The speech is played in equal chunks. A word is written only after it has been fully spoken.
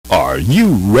Are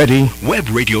you ready?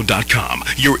 Webradio.com,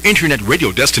 your internet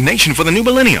radio destination for the new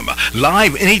millennium.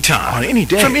 Live anytime, on any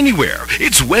day, from anywhere.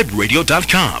 It's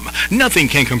Webradio.com. Nothing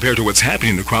can compare to what's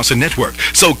happening across the network.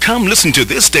 So come listen to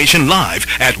this station live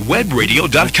at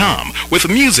Webradio.com with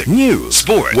music, news,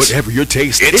 sports, whatever your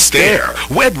taste. It's there.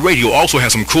 Web Radio also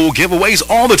has some cool giveaways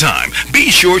all the time. Be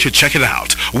sure to check it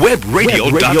out. Webradio.com.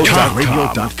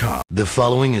 The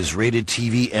following is rated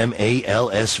TV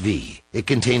MALSV. It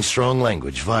contains strong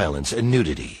language, violence, and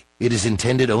nudity. It is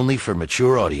intended only for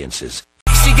mature audiences.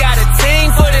 She got a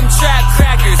thing for them trap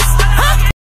crackers. Huh?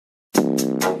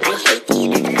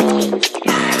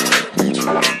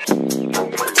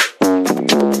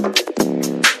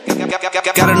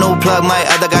 Got a new plug, my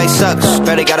other guy sucks.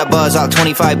 Better got a buzz out,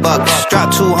 25 bucks.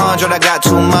 Drop 200, I got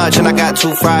too much, and I got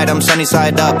too fried, I'm sunny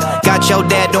side up. Got your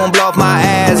dad doing blow off my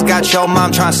ass. Got your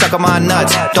mom trying to suck on my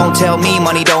nuts. Don't tell me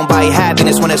money don't buy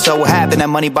happiness when it so happen that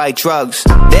money buy drugs.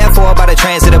 Therefore, by the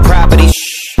transit of property,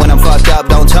 when I'm fucked up,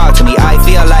 don't talk to me. I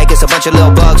feel like it's a bunch of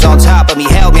little bugs on top of me.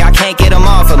 Help me, I can't get them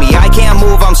off of me. I can't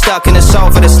move, I'm stuck in the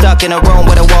sofa. That's stuck in a room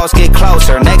where the walls get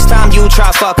closer. Next time you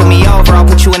try fucking me over, I'll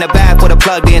put you in the back with a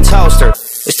plug-in toaster.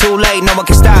 It's too late, no one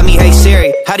can stop me. Hey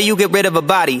Siri, how do you get rid of a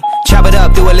body? Chop it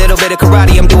up, do a little bit of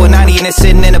karate. I'm doing 90 and it's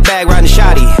sitting in a bag riding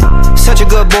shoddy. Such a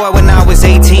good boy when I was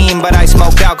 18, but I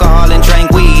smoked alcohol and drank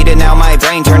weed, and now my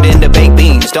brain turned into baked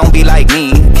beans. Don't be like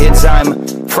me, kids,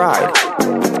 I'm fried.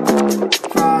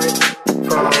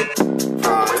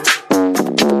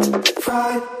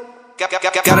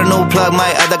 Got a new plug,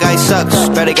 my other guy sucks.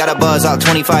 Better got a buzz out,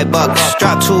 25 bucks.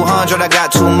 Drop 200, I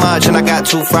got too much, and I got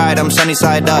too fried, I'm sunny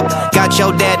side up. Got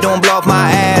your dad doing blow off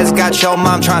my ass. Got your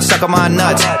mom trying to suck on my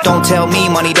nuts. Don't tell me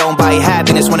money don't buy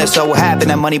happiness when it so happen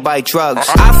that money buy drugs.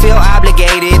 I feel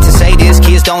obligated to say this,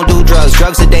 kids don't do drugs.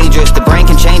 Drugs are dangerous, the brain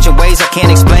can change in ways I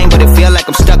can't explain, but it feel like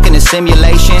I'm stuck in a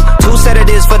simulation. Two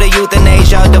sedatives for the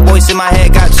euthanasia. The voice in my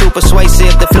head got too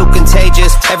persuasive, the flu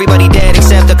contagious. Everybody dead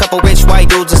except a couple rich white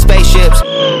dudes in spaceships.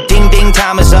 Ding ding,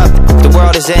 time is up. The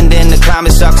world is ending, the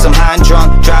climate sucks. I'm high and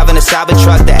drunk, driving a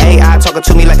Cybertruck. The AI talking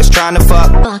to me like it's trying to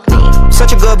fuck me.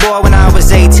 Such a good boy when I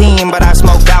was 18, but I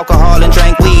smoked alcohol and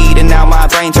drank weed, and now my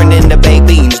brain turned into baked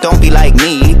beans. Don't be like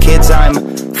me, kids, I'm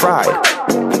fried.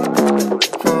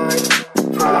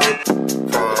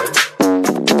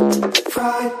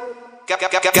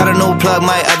 Got a new plug,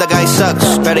 my other guy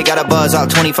sucks. Better got a buzz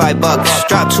out, 25 bucks.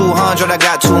 Drop 200, I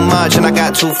got too much, and I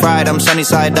got too fried, I'm sunny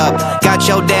side up. Got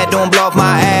your dad doing blow off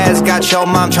my ass. Got your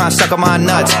mom trying to suck on my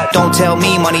nuts. Don't tell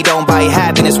me money don't buy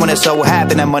happiness when it so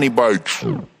happen that money bites.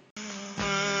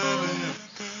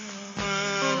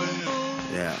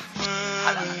 Yeah.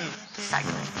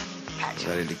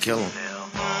 Ready to kill him.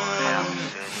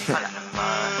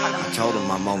 I told him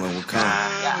my moment would come.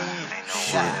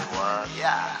 Shit.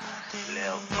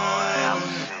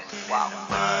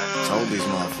 Told these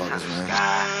motherfuckers, man.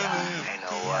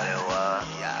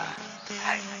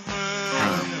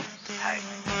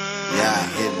 Yeah, it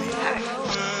hit me.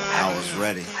 I was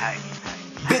ready.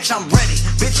 Bitch, I'm ready.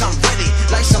 Bitch, I'm ready.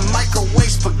 Like some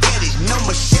microwave spaghetti. No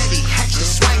machete. Hatchet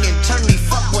swinging. Turn me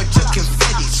fuckboy to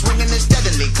confetti. Swinging it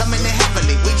steadily. Coming in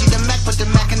heavily. Ouija the Mac, put the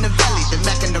Mac in the belly. The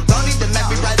Mac in the Ronnie. The Mac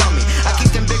be right on me. I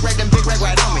keep them big right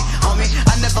on me. Homie,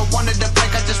 I never wanted to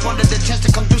break. I just wanted the chance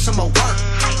to come do some more work.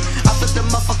 I put the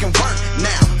motherfucking work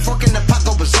now. Fork in the pot,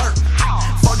 go berserk.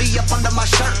 40 up under my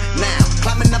shirt now.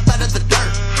 Climbing up out of the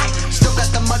dirt. Still got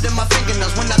the mud in my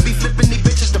fingernails when I be flipping these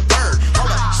bitches to bird.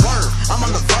 Hold up, swerve, I'm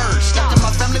on the verge. Stuck in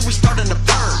my family, we starting to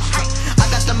purge.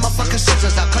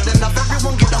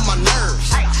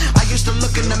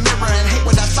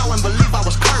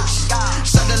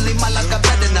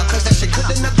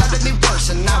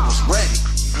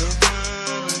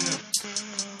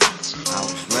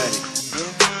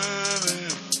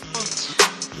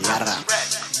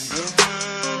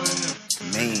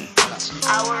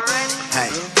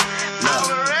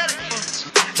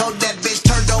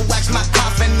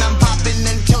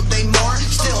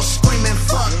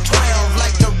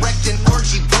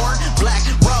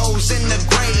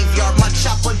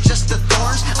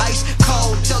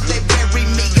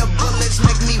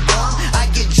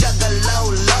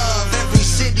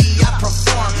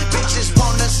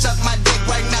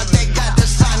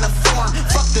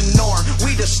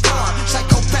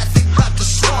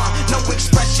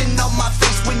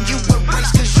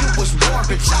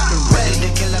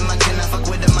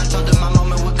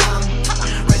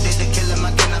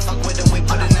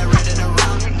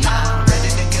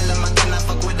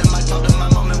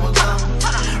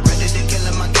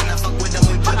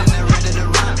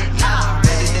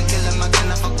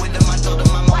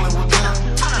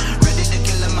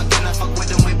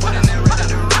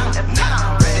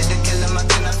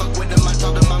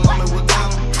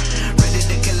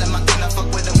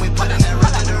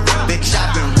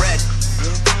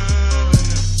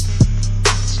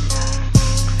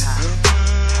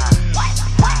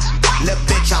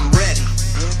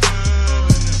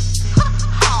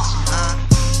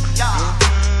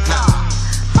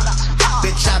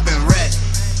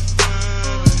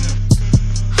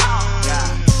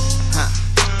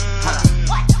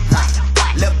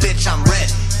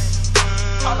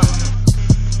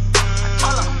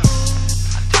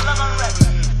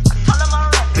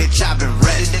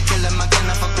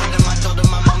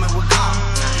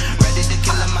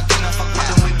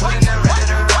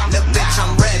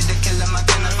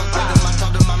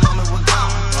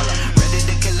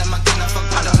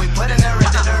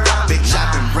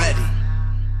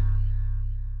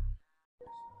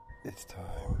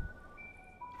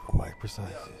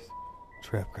 Exercises.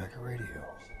 Trap Cracker Radio.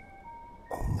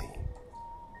 Only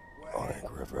on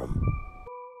Anchor FM.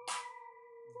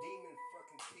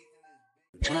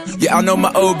 Yeah, I know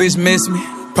my old bitch miss me.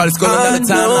 Probably scroll another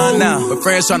timeline now. But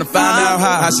friends tryna find out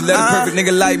how she let a perfect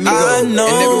nigga like me go. And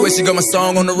everywhere she got my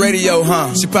song on the radio,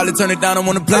 huh? She probably turn it down and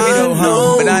wanna play me though,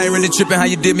 huh? But I ain't really tripping how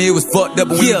you did me, it was fucked up.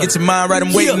 But when you get your mind right,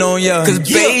 I'm waiting on ya. Cause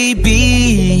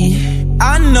baby,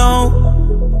 I know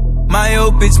my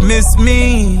old bitch miss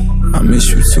me. I miss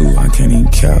you too, I can't even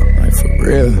count, like for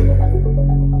real.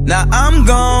 Now I'm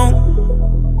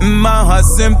gone, my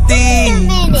heart's empty.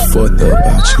 I'm fucked up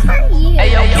about you.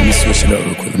 Let me switch it up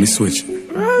real quick, let me switch it.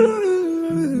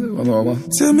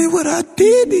 Tell me what I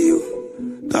did to you.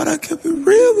 Thought I kept it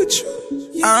real with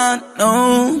you. I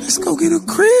know. Let's go get a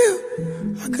crib.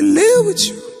 I could live with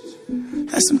you.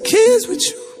 Have some kids with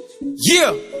you.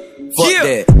 Yeah. Fuck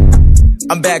that.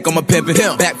 I'm back on my pimpin',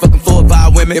 back fucking 4 or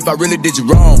 5 women. If I really did you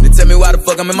wrong, then tell me why the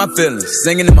fuck I'm in my feelings.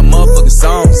 Singing in my motherfucking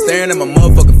song, staring at my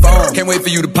motherfucking phone. Can't wait for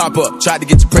you to pop up. Tried to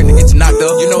get you pregnant, get you knocked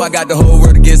up. You know I got the whole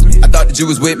world against me. I thought that you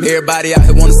was with me. Everybody out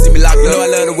here wanna see me locked up. You know I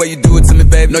love the way you do it to me,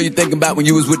 baby. Know you thinking about when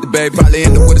you was with the baby. Probably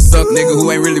end up with a suck nigga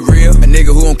who ain't really real. A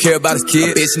nigga who don't care about his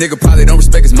kids. A bitch nigga probably don't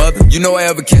respect his mother. You know I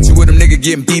ever catch you with him nigga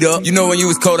getting beat up. You know when you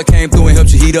was cold I came through and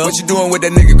helped you heat up. What you doing with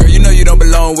that nigga, girl? You know you don't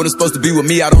belong when I'm supposed to be with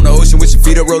me out on the ocean with your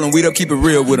feet up, rolling weed up. Keep it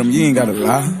real with him. You ain't gotta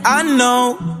lie. I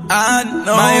know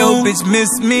my old bitch miss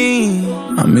me.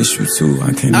 I miss you too,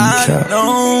 I can't even count.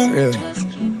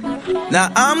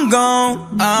 Now I'm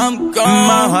gone,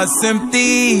 my heart's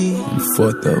empty. I'm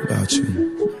fucked up about you,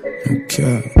 no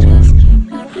cap.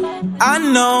 I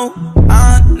know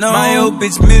my old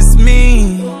bitch miss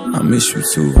me. I miss you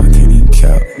too, I can't even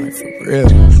count, like for real.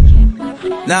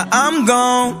 Now I'm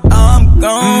gone,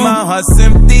 my heart's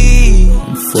empty.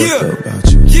 I'm fucked up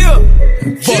about you.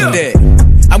 Fuck that.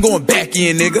 I'm going back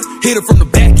in, nigga. Hit her from the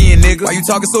back end, nigga. Why you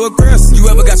talking so aggressive? You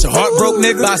ever got your heart broke,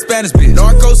 nigga? By a Spanish bitch.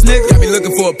 Narcos, nigga. Got me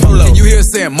looking for a polo. Can you hear her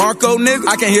saying Marco, nigga?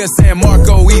 I can't hear her saying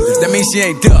Marco either. That means she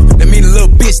ain't duck. That mean the little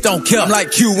bitch don't care. I'm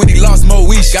like Q when he lost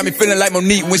Moesha. Got me feeling like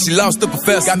Monique when she lost the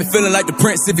professor. Got me feeling like the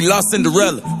prince if he lost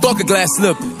Cinderella. Fuck a glass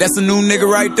slipper. That's a new nigga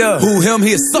right there. Who him?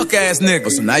 He a suck ass nigga.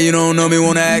 So now you don't know me,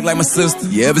 wanna act like my sister.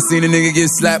 You ever seen a nigga get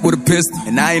slapped with a pistol?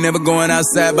 And I ain't never going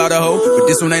outside about a hoe. But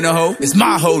this one ain't a hoe. It's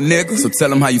my hoe, nigga. So tell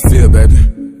him how you feel, baby.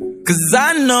 Cause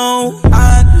I know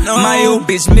my old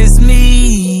bitch miss me.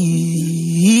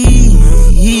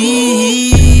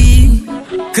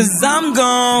 Cause I'm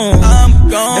gone,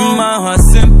 and my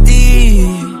heart's empty.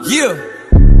 Yeah.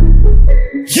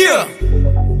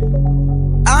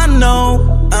 I know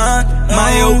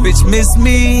my old bitch miss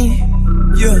me.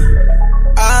 Yeah,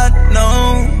 I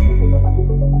know.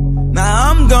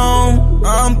 Now I'm gone,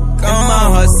 and my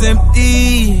heart's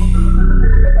empty.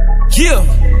 Yeah,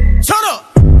 turn up.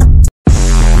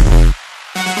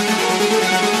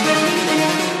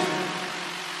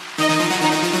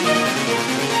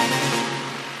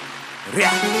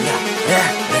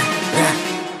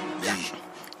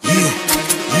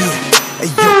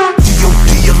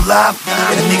 Live,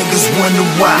 and niggas wonder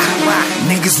why.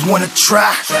 Niggas wanna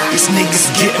try, these niggas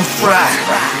getting fried.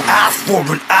 Eye for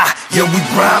an eye, yeah, we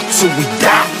rhyme till we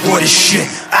die for this shit.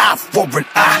 Eye for an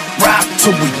eye, rhyme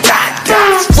till we die.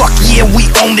 Fuck yeah, we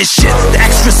own this shit. The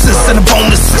extras and the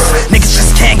bonuses. Niggas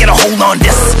just can't get a hold on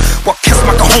this. Well, kiss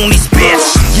my cojones, bitch.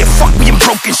 Yeah, fuck me, I'm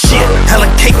broken shit.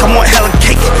 Hella cake, I want hella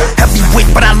cake.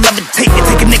 Heavyweight, but I love it, take it.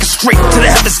 Take a nigga straight to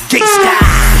the heaven's gates.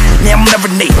 Now I'm never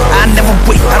Nate, I never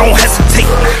wait, I don't hesitate.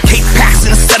 Cape packs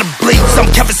instead of blades, I'm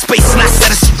Kevin Space and I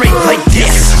set it straight like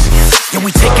this. Yeah,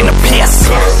 we taking a piss.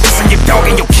 Piss on your dog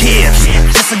and your kids.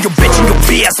 Piss on your bitch and your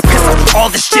beers. Piss on all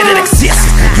the shit that exists.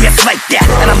 Yeah, it's like that,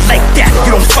 and I like that.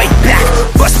 You don't fight back.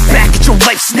 Bust back, get your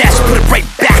life snatched. Put it right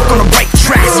back on the right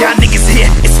tracks. Y'all niggas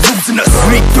here, it's losing us.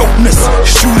 We dopeness,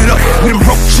 shoot it up. We them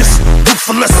roaches,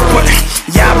 ruthless. But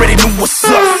y'all already knew what's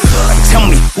up. Tell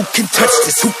me, who can touch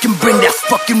this? Who can bring that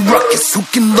fucking ruckus? Who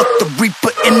can look the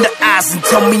reaper in the eyes and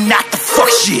tell me not to fuck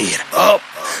shit up?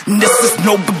 This is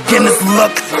no beginner's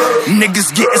luck.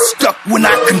 Niggas getting stuck when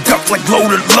I conduct like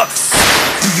loaded Lux.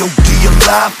 D.O.D.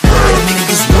 alive, and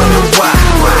niggas wonder why.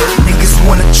 Niggas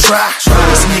wanna try,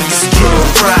 these niggas getting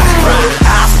fried.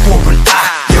 Eye for an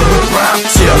eye, yeah, we rhyme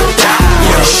till we die.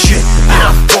 Yeah, shit, eye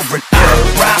for an eye,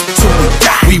 rhyme till we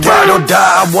die. We ride or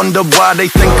die. I wonder why they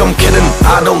think I'm kidding.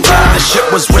 I don't lie, the shit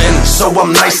was written, so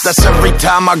I'm nice. That's every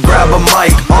time I grab a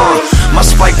mic. My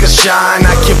spikers shine,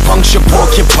 acupuncture,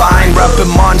 porcupine,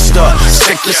 rapping monster.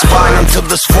 Stick your spine until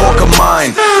this fork of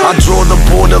mine. I draw the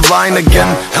borderline again,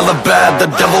 hella bad,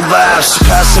 the devil laughs.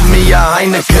 Passing me a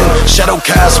Heineken, shadow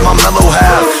cast my mellow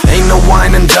half. Ain't no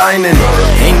wine and dining,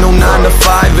 ain't no 9 to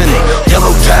 5 in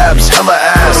yellow tabs, hella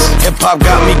ass. Hip hop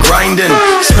got me grinding,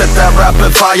 spit that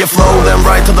rapid fire flow, then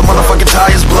right till the motherfucking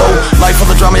tires blow. Life full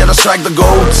of drama, yeah, to strike the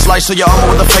gold. Slice of your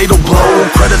armor with a fatal blow.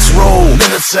 Credits roll,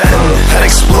 minutes end, head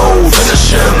explode.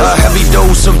 Finish him. A heavy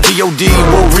dose of DOD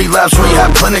will relapse,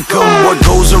 rehab, clinicum. What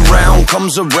goes around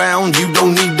comes around. You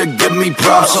don't need to give me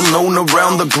props. I'm known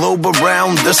around the globe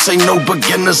around. This ain't no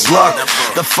beginner's luck.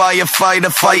 The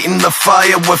firefighter fighting the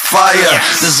fire with fire.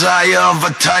 Desire of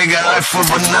a tiger, eye for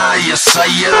an eye,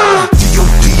 sire.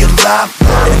 DOD alive,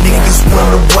 and niggas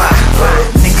wonder why.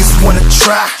 Niggas wanna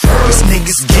try, these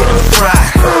niggas getting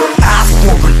fried. Eye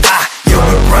for an eye, yeah,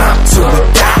 we rhyme till we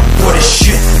die. For this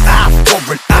shit, eye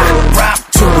for an eye, rhyme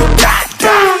till we die.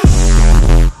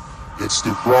 It's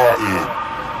the raw end.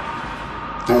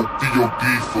 Dope DOD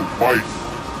for life.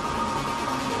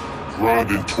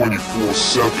 Grinding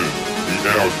 24/7, we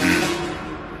out here.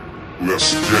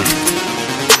 Let's get it.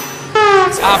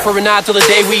 Eye for an eye till the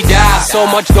day we die. So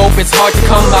much dope, it's hard to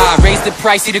come by. Raise the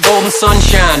price, see the golden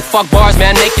sunshine. Fuck bars,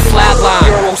 man, make it flatline.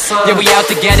 Yeah, we out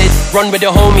to get it. Run with the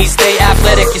homies, stay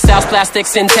athletic. Your style's plastic,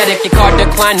 synthetic. Your card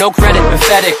decline, no credit,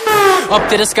 pathetic. Up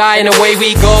to the sky and away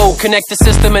we go. Connect the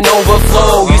system and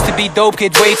overflow. Used to be dope,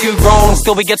 kid, way too grown.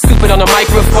 Still we get stupid on the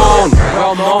microphone.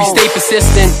 We stay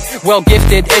persistent, well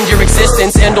gifted. End your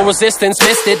existence, end no resistance.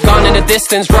 Missed it, gone in the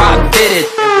distance. Rock, did it.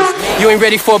 You ain't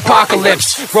ready for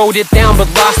apocalypse. Wrote it down but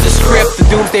lost the script. The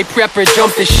doomsday prepper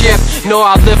jumped the ship. No,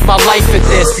 I live my life for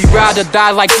this. We ride or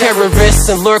die like terrorists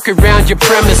and lurk around your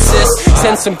premises.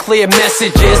 Send some clear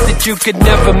messages that you could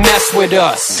never mess with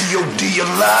us. DOD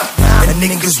alive, and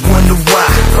niggas wonder why.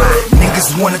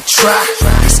 Niggas wanna try,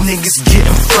 these niggas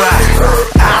getting fried.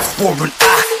 Eye for an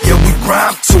eye, yeah, we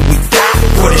rhyme till we die.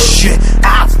 For this shit,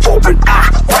 eye for an eye,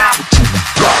 rhyme till we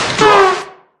die.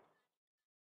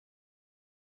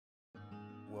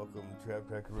 Welcome to Trap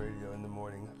Cracker Radio in the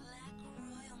morning,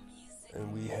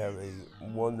 and we have a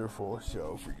wonderful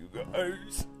show for you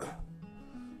guys.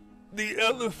 The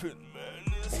Elephant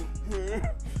Man is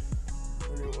here,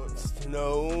 and he wants to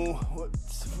know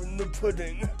what's from the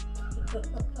pudding.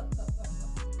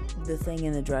 The thing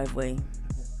in the driveway.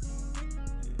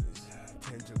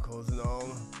 Tentacles and all.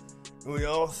 And we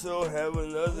also have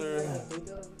another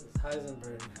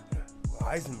Heisenberg.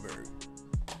 Heisenberg.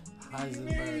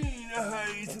 Heisenberg.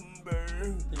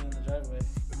 Thing in the driveway.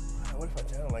 What if I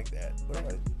sound like that? What if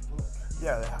I?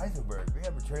 Yeah, the Heisenberg. We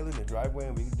have a trailer in the driveway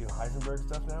and we can do Heisenberg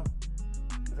stuff now?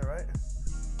 Is that right?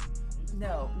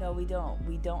 No, we don't.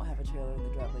 We don't have a trailer in the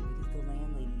driveway because the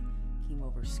landlady came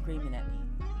over screaming at me.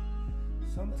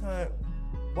 Sometimes,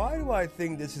 why do I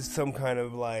think this is some kind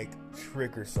of like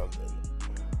trick or something?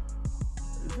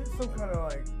 Is it some kind of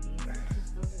like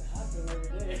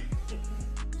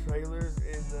trailers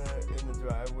in the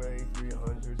driveway,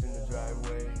 300s in the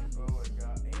driveway? Oh my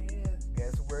god! And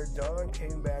guess where Dawn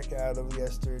came back out of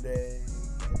yesterday?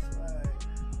 Guess what?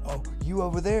 Oh, you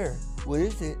over there? What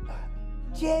is it?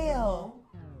 Jail.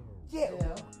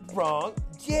 Jail. Wrong.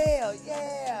 Jail.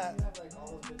 Yeah. You have like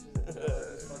all the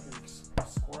bitches fucking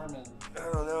squirming. I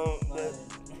don't know. Like,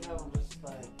 you know, just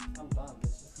like, I'm done,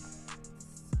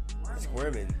 bitches.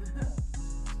 Squirming.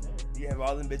 You have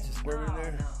all them bitches squirming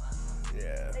there?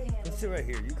 Yeah. Come sit right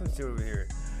here. You come sit over here.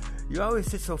 You always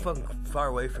sit so fucking far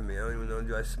away from me. I don't even know.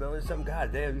 Do I smell or something?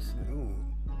 God damn. You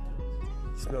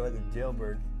smell like a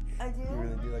jailbird. I do. You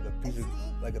really do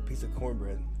like a piece of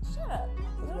cornbread. Shut up.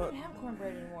 We don't even have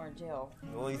cornbread anymore in jail.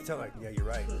 Well, you tell like, yeah, you're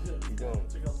right. You don't.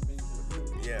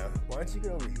 Yeah. Why don't you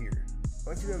get over here?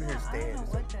 Why don't you get over here and stand? I don't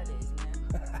know what that is,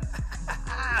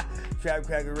 man. Trap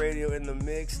Cracker Radio in the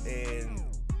mix, and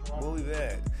we'll be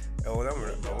back. Oh,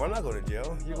 I'm not going to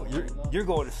jail. You're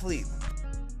going to sleep.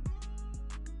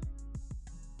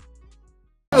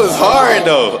 That was hard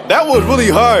though. That was really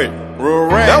hard.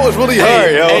 That was really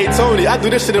hard, yo. Hey, Tony, I do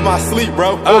this shit in my sleep,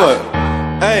 bro. Hold up.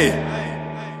 Hey.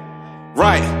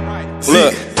 Right.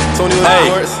 Look. Tony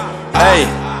Lawrence.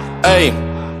 Hey.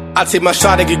 I take my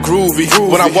shot and get groovy.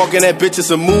 When I walk in that bitch, it's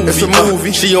a movie. It's a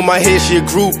movie. She on my head, she a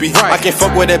groupie. I can't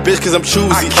fuck with that bitch cause I'm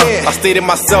choosy. I stated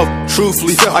myself,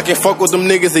 truthfully. I can't fuck with them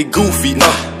niggas, they goofy.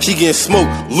 She getting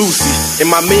smoked, Lucy. And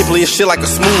my main playing shit like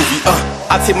a smoothie.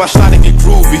 I take my shot and get groovy.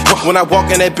 groovy. When I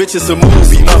walk in that bitch, it's a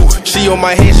movie. She on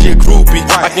my head, she a groupie.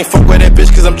 I can't fuck with that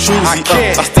bitch cause I'm choosy.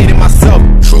 I stated myself,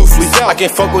 truthfully. I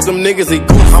can't fuck with them niggas, they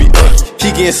goofy.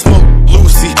 He getting smoked,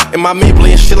 Lucy. And my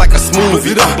Maybelline shit like a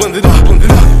smoothie. Blend it up, blend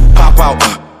it up. Pop out,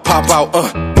 pop out,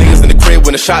 niggas in the crib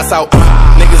when the shots out.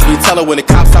 Niggas be tellin' when the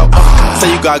cops out.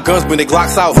 Say you got guns when the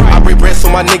Glocks out. I break bread so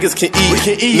my niggas can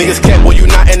eat. Niggas can't, well you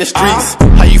not in the streets.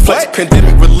 How you flex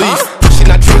pandemic relief? She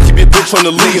not true, keep your bitch on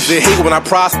the leash. They hate when I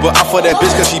prosper. I fuck that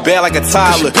bitch cause she bad like a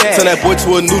Tyler. Turn that boy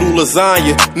to a noodle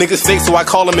lasagna. Niggas fake so I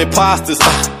call them imposters.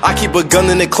 I keep a gun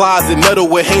in the closet. Metal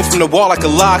with hangs from the wall like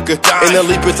a locker. In the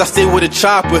leap bitch I stay with a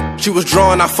chopper. She was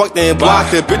drawing, I fucked her and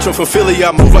blocked her. Bitch I'm from Philly,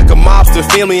 I move like a mobster.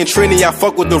 Family and Trinity, I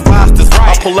fuck with the rosters.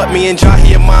 I pull up me and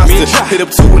Jahi a monster. Hit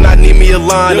up two when I need me a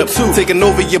lineup. Taking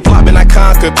over your block and I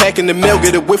conquer. Packing the mail,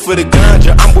 get a whiff for the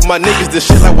ganja. I'm with my niggas, this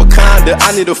shit like Wakanda.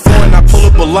 I need a foreign, I pull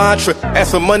up a Elantra.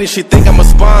 Ask for money, she think I'm a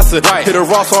sponsor. Hit a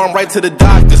Ross arm right to the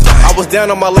doctors. I was down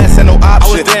on my last, had no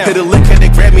option. Hit a lick, had they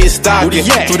grab me a stocking.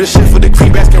 Do the shit for the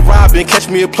cream basket robbing. Catch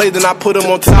me a play, then I put him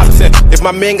on top 10. If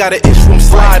my man got an issue, I'm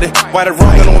sliding. Right or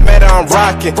wrong, it don't matter, I'm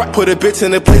rocking. Put a bitch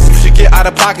in a place if she get out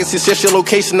of pocket. She said your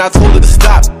location, I told her to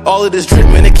stop. All of this drip,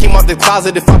 man, it came out the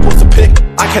closet. If I post a pic,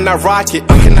 I cannot rock it.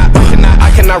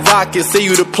 I cannot rock it. Say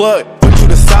you the plug, put you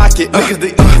the socket. Niggas,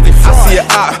 they I see a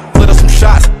eye, let up some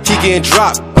shots. He getting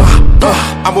dropped.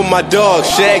 I'm with my dog,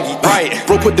 Shaggy. Right.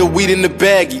 Bro, put the weed in the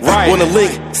baggie. Right. Want a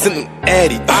link? Send him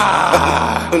Addy.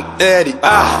 Addy.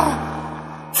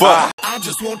 Fuck. I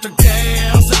just want the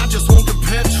gas, I just want the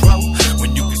petrol.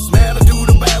 When you can smell it through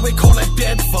the bag, we call it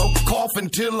dead folk. Coughing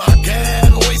till I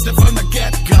gag, wasted from the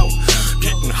get-go.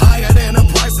 Getting higher than the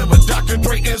price of a Dr.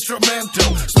 Dre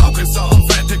instrumental. Smoking some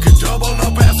fat that could double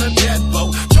up as a dead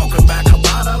boat. Choking back a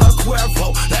bottle of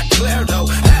Cuervo, that clear though.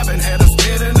 Haven't had a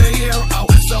spit in a year, oh.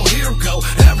 So here go,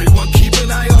 everyone keep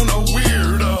an eye on a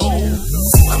weirdo.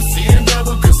 I'm seeing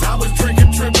double cause I was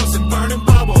drinking triples and burning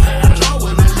bubble hairs. I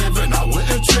wouldn't live and I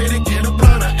wouldn't trade it, get a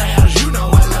blunt of ash. You know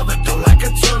I love it though like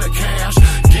a ton of cash.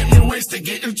 Getting wasted,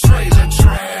 getting trailer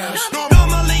trash.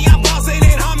 Normally I'm buzzing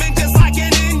and humming just like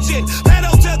an engine.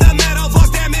 Pedal to the metal,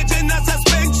 fuck damaging the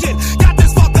suspension. Got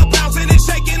this fucked up bouncing and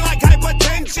shaking like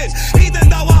hypertension.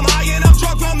 Even though I'm high and I'm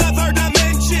drunk from the third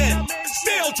dimension.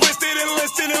 Still twisted and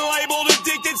listed and labeled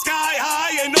addicted, sky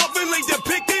high and openly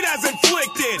depicted as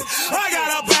inflicted. I got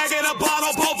a bag and a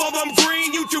bottle, both of them green.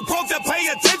 You too broke to pay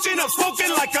attention, I'm smoking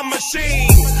like a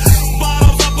machine.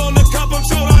 Bottles up on the cup, I'm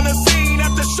showed on the scene.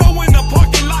 After show in the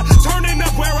parking lot, turning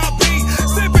up where I be.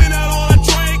 Sipping out all the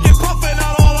drink and puffing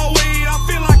out all the weed. I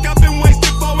feel like I've been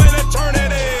wasted for an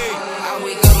eternity. I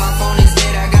wake up, my phone is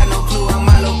dead, I got no clue on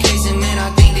my location. Man, I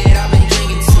think that I've been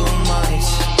drinking too much.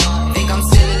 Think I'm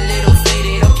still a little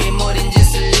faded, okay, more than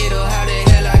just a little. How the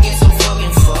hell I get so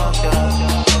fucking fucked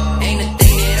up? Ain't a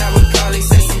thing that I recall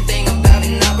except something about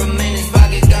an opera. Man, this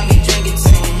vodka got me drinking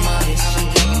too much.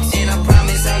 And I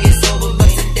promise I'll get sober, but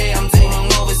today I'm too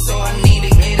hungover, so I need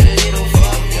to get a little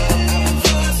fucked up.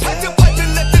 Had to watch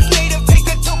and let this native take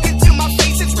a token till my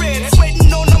face is red.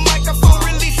 Sweating on the microphone,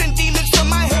 releasing demons from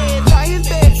my head. Lie in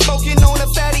bed, smoking on a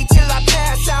fatty till I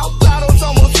pass out. Bottles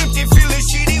almost empty, feeling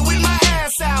shitty with my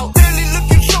ass out. Barely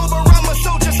looking sober, I'm a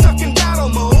soldier stuck in battle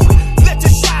mode. Let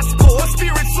the shots pour,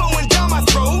 spirit flowing down my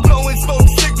throat. Blowing smoke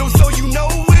signals so you know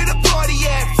where the party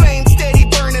at. Flame steady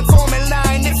burning, forming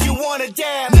line if you wanna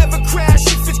dab. Never crash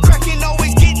if it's cracking,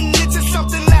 always getting into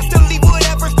something. Last to leave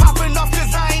whatever's popping off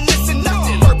cause I ain't missing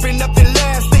nothing. Burping up the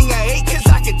last thing I ate cause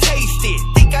I can taste it.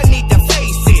 Think I need to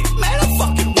face it, man I'm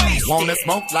fucking wasted. Wanna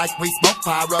smoke like we smoke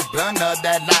pyro, blunt of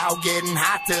that loud, getting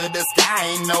hot to the sky.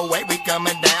 Ain't no way we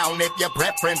coming down. If your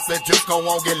preference is just go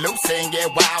on, get loose and get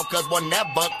wild. Cause we'll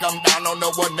never come down, oh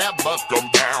no, we'll never come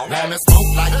down. Wanna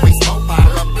smoke like we smoke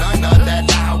pyro, blunt of that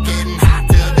loud, getting hot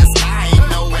to the sky. Ain't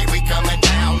no way we coming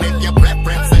down. If your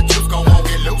preference is just go on,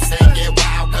 get loose and get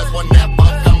wild. Cause we'll never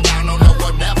come down, oh no,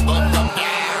 we'll never come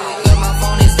down. Look, my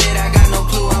phone is dead, I got no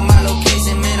clue on my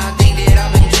location. Man, I think that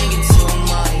I've been drinking too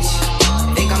much.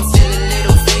 Think I'm still a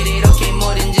little faded, okay,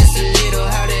 more than just a little.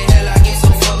 How the hell I get so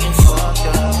fucking fucked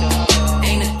up?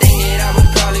 Ain't a thing that I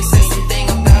recall except something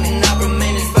about an opera.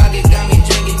 Man, this vodka got me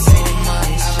drinking too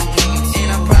much. And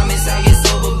I promise I'll get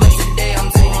sober, but today I'm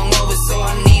too hungover, so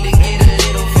I need to get a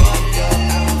little fucked up.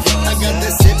 I got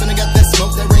that sip and I got that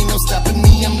smoke, there ain't no stopping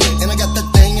me, I'm lit. And I got that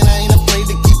thing and I ain't afraid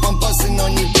to keep on busting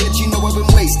on you, bitch. You know I've been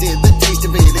wasted, the taste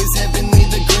of it is heavenly,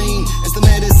 the green. It's the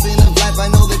medicine of life, I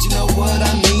know that you know what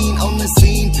I mean. On the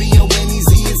scene,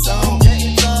 P-O-N-E-Z, it's on.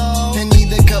 Hand me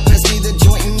the cup, pass me the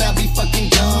joint and I'll be fucking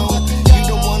gone.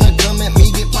 You don't wanna come at me,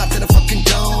 get popped to the fucking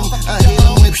dome. I hit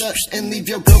on with touch and leave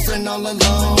your girlfriend all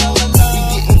alone. We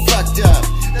getting fucked fucked up.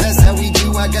 That's how we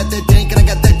do. I got that dank and I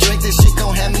got that drink. This shit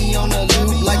gon' have me on a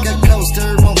loop like a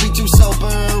coaster. Won't be too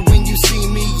sober when you see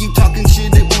me. You talking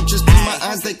shit, it won't just be my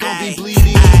eyes that gon' be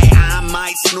bleeding. I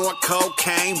might snort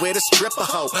cocaine with a stripper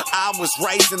hoe. I was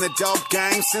raised in the dope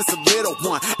game since a little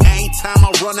one. Anytime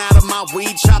I run out of my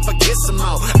weed chopper, get some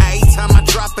more. Anytime I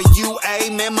drop a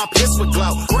UA, man, my piss would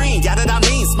glow green. Yeah, that I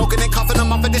mean, smoking and coughing,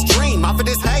 I'm off of this dream, off of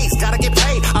this haze. Gotta get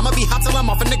paid, I'ma be hot till I'm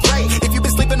off in the grave. If you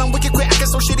been sleeping on wicked quick, acting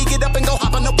so shitty, get up and go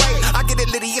hop on the way. I get it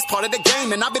litty, it's part of the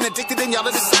game, and I've been addicted and y'all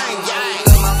are the same.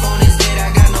 Yeah. My phone is dead,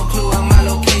 I got no clue on my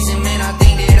location, man. I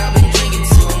think that I've been drinking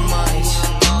too much.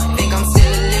 Think I'm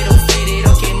still a little faded,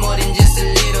 okay, more than just a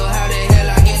little. How the hell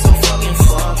I get so fucking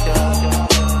fucked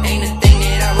up? Ain't a thing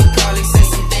that I recall except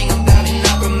something about an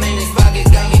opera, man. This vodka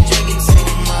got me drinking too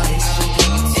much.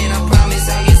 And I promise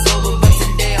I'll get sober, but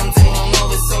today I'm too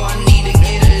hungover, so I need to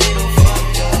get a little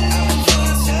fucked up.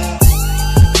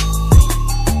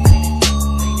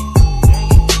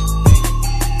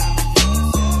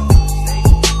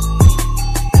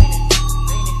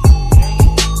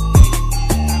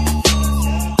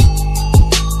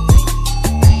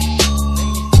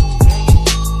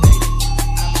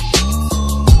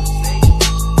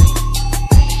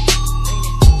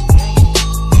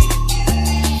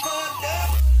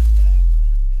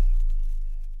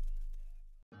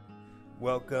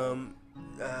 Welcome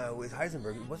with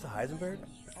Heisenberg. What's a Heisenberg?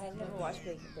 I've never watched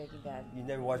Breaking Bad. You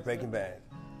never watched Breaking Bad?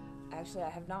 Actually, I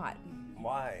have not.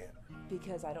 Why?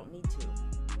 Because I don't need to.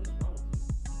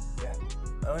 Yeah.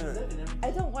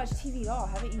 I don't watch TV at all.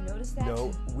 Haven't you noticed that?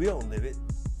 No, we don't live it.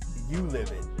 You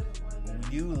live it.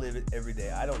 You live it every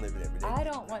day. I don't live it every day. I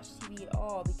don't watch TV at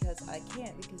all because I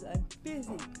can't, because I'm busy.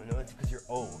 No, it's because you're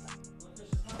old.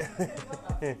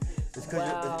 It's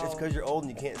because you're old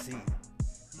and you can't see.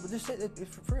 But just say it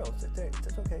for real.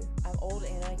 It's okay. I'm old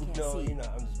and I can't see. No, you're not.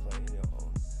 I'm just playing. You're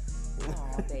old.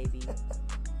 Aw, baby.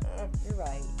 You're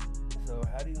right. So,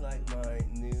 how do you like my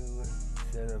new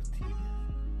set of teeth?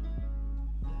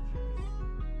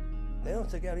 They don't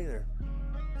stick out either.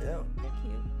 They don't. They're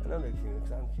cute. I know they're cute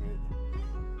because I'm cute.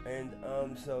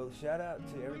 And so shout out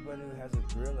to everybody who has a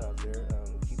grill out there.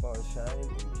 Keep on shining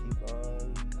and keep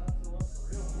on.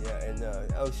 Yeah, and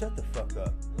oh, shut the fuck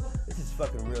up. This is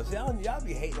fucking real. See, y'all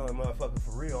be hating on a motherfucker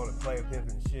for real on the player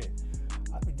pimping and shit.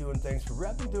 I be doing things for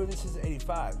real. I've been doing this since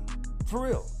 '85. For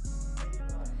real.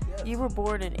 Yes. You were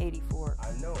born in '84.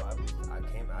 I know. I was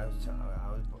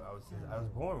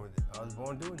born with it. I was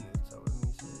born doing it. So I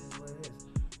mean, shit is what it is.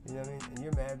 You know what I mean? And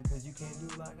you're mad because you can't do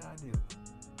it like I do.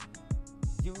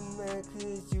 You mad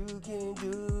because you can't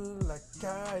do it like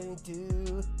I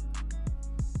do.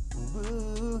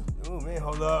 Woo. Oh man,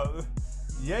 hold up.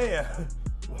 Yeah.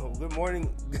 Well, good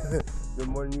morning. Good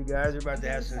morning, you guys. We're about to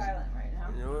have some. Silent right now.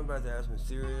 You know, we're about to have some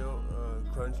cereal,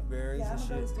 crunch berries and shit.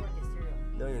 Yeah, I'm going to the store and get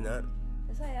cereal. No, you're not.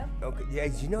 Yes, I am. Okay. Yeah,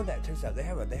 you know that turns out they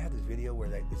have this video where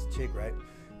like this chick, right?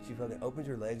 She fucking opens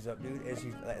her legs up, dude,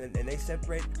 and they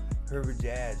separate her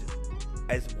vajayjay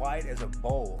as wide as a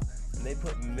bowl, and they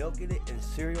put milk in it and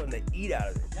cereal, and they eat out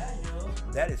of it. Yeah, you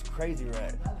know. That is crazy,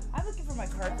 right? I'm looking for my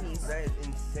car keys. That is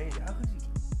insane. How could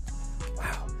you?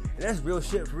 Wow. And that's real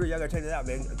shit for real. Y'all gotta check that out,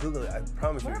 man. Google it. I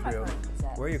promise you, it's real.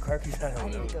 Where are your car keys? I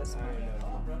don't know. I need to go somewhere.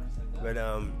 But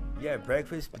yeah,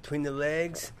 breakfast between the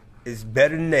legs is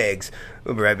better than eggs.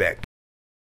 We'll be right back.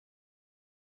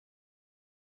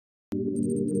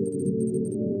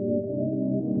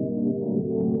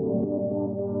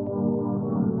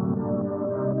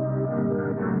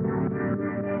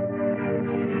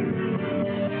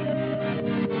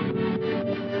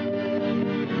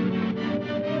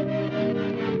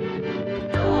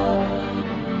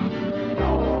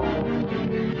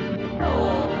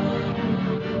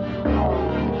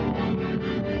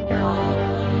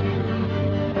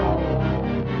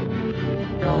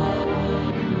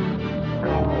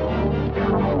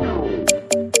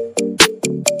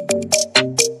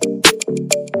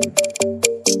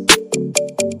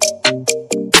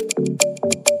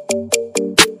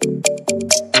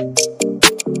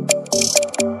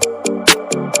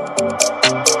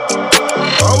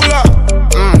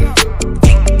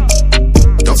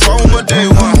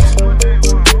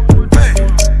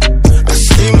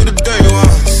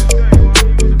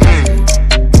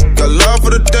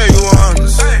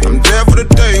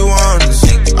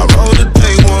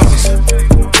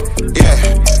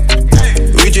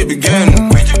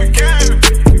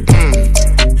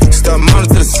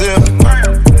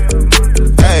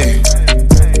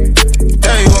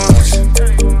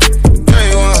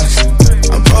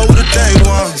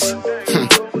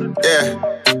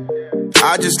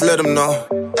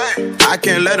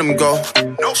 can't let him go.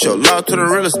 Show love to the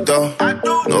realest though.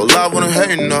 No love when I'm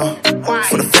hating, no.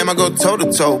 For the fam, I go toe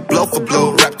to toe, blow for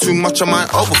blow. Rap too much, I might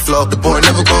overflow. The boy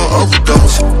never gon'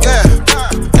 overdose. Yeah,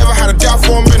 never had a doubt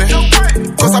for a minute.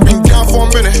 Cause I've been down for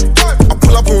a minute. I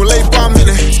pull up and we late by a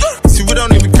minute. See, we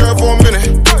don't even care for a minute.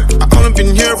 I only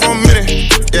been here for a minute.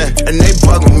 Yeah, and they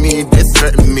bugging me, they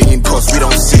threaten me. Cause we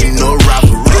don't see no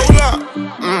rivalry. Roll up,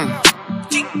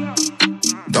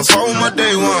 don't fuck with my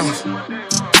day ones.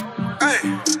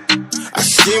 I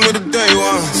scheme with the day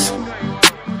ones.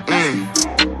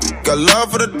 Got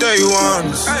love for the day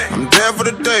ones. I'm there for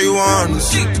the day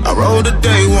ones. I roll the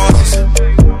day ones.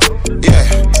 Yeah,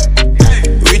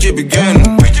 we just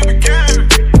began.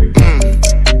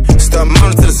 Stop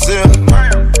money to the ceiling.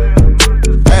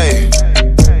 Hey,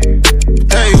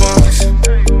 day ones.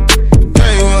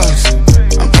 Day ones.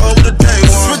 I roll the day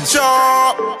ones. Switch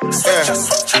up.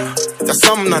 Yeah, that's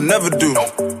something I never do.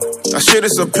 That shit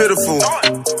is so pitiful.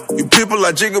 You people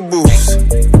are jigaboos.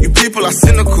 You people are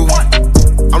cynical.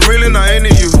 I'm really not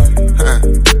into you.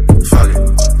 Fuck it.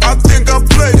 I think I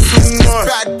play too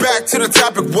much. Back to the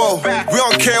topic, whoa. We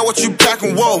don't care what you back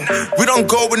and whoa. We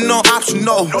don't go with no option,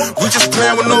 no. We just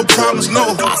playing with no problems,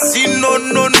 no. I see no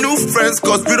new friends,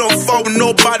 cause we don't fall with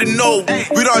nobody, no.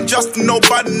 We don't adjust to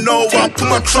nobody, no. I put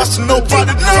my trust in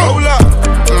nobody, no. Hold up.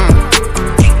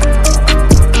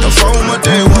 Don't fall with my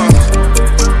day one.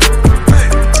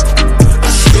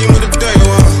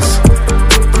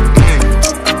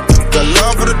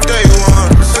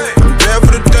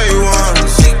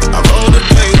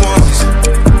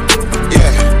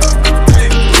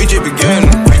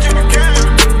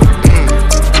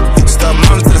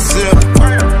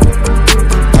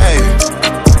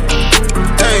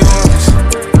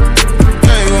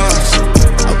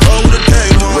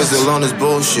 On this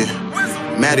bullshit,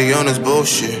 Maddie on this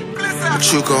bullshit,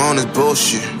 Machuca on this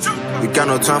bullshit. We got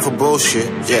no time for bullshit,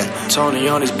 yeah. Tony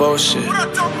on his bullshit,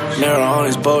 Nero on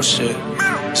his bullshit.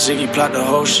 Ziggy plot the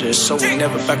whole shit, so we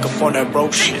never back up on that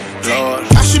broke shit, Lord.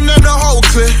 I should name the whole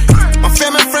clip, my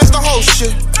family and friends the whole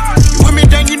shit. You with me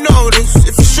then you know this,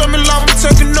 if you show me love I'm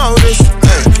taking notice.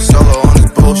 Hey, Solo on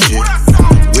this bullshit,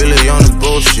 Willie on this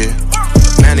bullshit,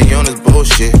 Manny on this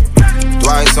bullshit,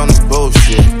 Dwight's on this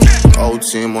bullshit. Whole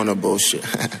team on the bullshit.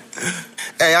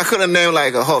 Hey, I could've named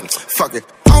like a whole. Fuck it.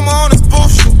 I'm on this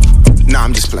bullshit. Nah,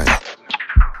 I'm just playing.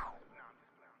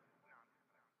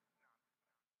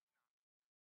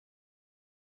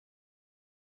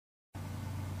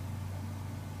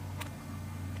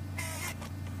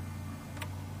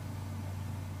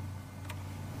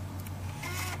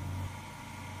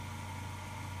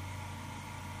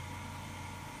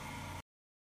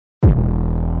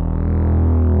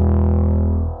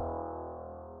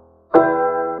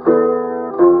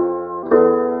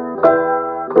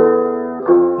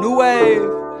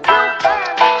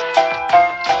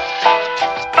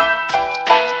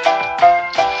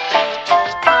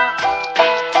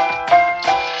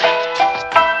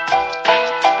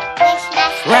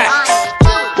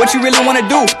 What you really wanna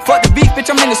do? Fuck the beef, bitch,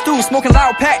 I'm in the stew. Smoking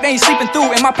loud pack, they ain't sleeping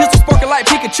through. And my pistol sparking like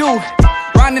Pikachu.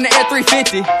 Riding in the Air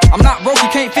 350. I'm not broke, you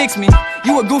can't fix me.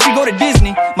 You a goofy, go to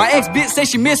Disney. My ex-bitch say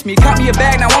she missed me. Caught me a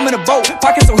bag, now I'm in a boat.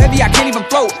 Pocket so heavy, I can't even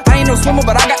float. I ain't no swimmer,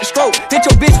 but I got the stroke. Hit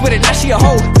your bitch with it, now she a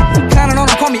hoe. Counting on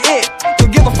her, call me it.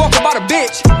 Don't give a fuck about a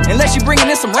bitch unless she bringing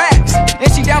in some racks. And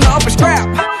she down to upper scrap.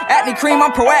 Acne cream,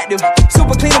 I'm proactive.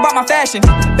 Super clean about my fashion.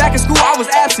 Back in school, I was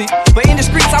absent, but in the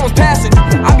streets, I was passing.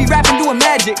 I be rapping, doing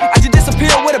magic. I just disappear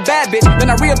with a bad bitch. Then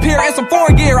I reappear in some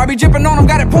foreign gear. I be dripping on them,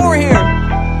 got it pouring here.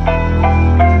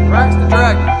 Rax the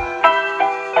Dragon.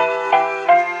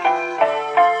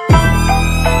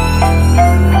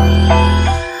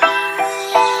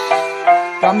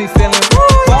 Got me feeling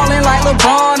ballin' like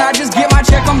LeBron. I just get my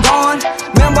check, I'm gone.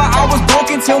 Remember, I was broke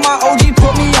until my OG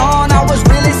put me on. I was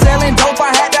really selling dope,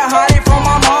 I had to hide it from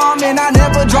my mom. And I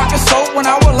never dropped the soap when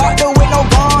I was locked up with no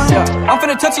bond. I'm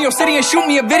finna touch in your city and shoot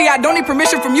me a video. I don't need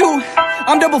permission from you.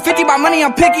 I'm double 50 by money,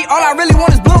 I'm picky. All I really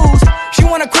want is blues. She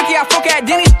want a quickie, I fuck at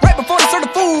Denny's right before they serve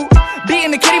the food.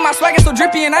 Beating the kitty, my swag is so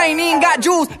drippy and I ain't even got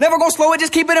jewels. Never gon' slow it,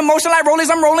 just keep it in motion like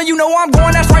rollers. I'm rolling, you know where I'm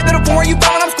going. That's right to the foreign. You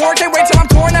found I'm scoring. Can't wait till I'm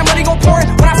touring. That money go pouring.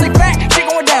 When I say fat, shit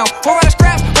going down. Whole lot of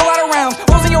scraps, whole lot of rounds.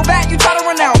 Holes in your back, you try to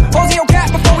run out. Holes in your cap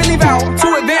before we leave out.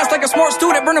 Too advanced like a smart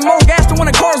student, burning more gas than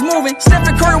when the car's moving.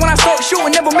 Stephen Curry when I start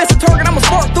shooting, never miss a target. I'ma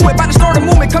spark through it. About to start a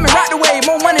movement, coming right the way.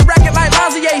 More money, racket like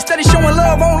Lazier. Steady showing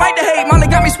love on like to hate. Molly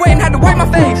got me sweating, had to wipe my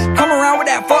face. Come around with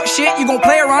that fuck shit, you gon'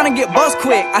 play around and get buzzed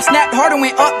quick. I snapped hard and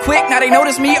went up quick, now they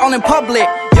notice me all in public.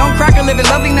 Young cracker living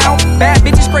lovely now, bad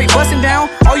bitches straight busting down.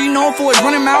 All you known for is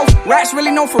running mouth, rats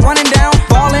really known for running down.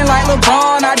 Ballin' like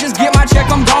LeBron, I just get my check,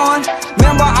 I'm gone.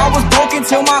 Remember I was broke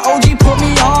until my OG put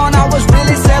me on. I was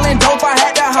really selling dope, I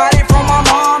had to hide it from my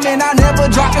mom. And I never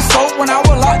dropped the soap when I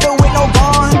was locked up with no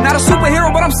bond. Not a superhero,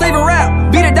 but I'm saving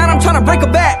rap. Beat it down, I'm tryna break a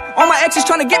back. All my exes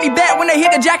tryna get me back. When they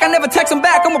hit the jack, I never text them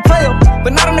back. I'm a player,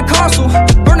 but not in the console.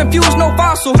 Burning fuse, no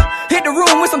fossil. Hit the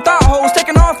room with some thought holes,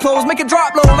 taking off clothes, make it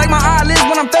drop low like my eyelids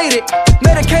when I'm faded.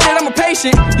 Medicated, I'm a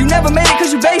patient. You never made it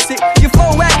cause you basic. Your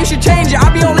flow whack, you should change it.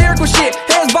 I be on lyrical shit.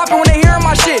 Heads bopping when they hearing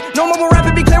my shit. No mobile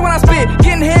rapid, be clear when I spit.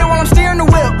 Getting head while I'm steering the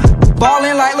whip.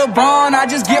 Ballin' like LeBron, I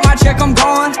just get my check, I'm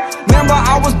gone. Remember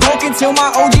I was broke until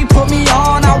my OG put me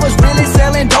on. I was really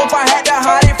selling dope, I had to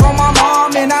hide it from my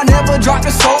mom. And I never dropped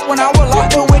the soap when I was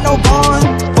locked up with no bond.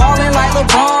 Ballin' like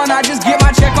LeBron, I just get my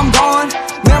check, I'm gone.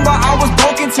 Remember I was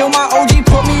broke until my OG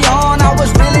put me on. I was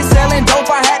really selling dope,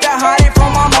 I had to hide it from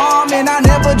my mom. And I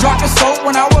never dropped the soap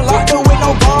when I was locked up with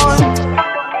no bond.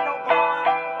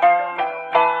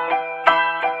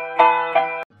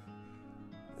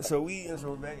 So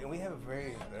we're back, and we have a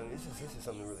very, this is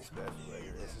something really special right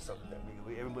here. This is something that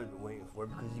everybody's been waiting for,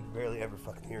 because you can barely ever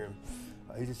fucking hear him.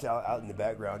 He's just out in the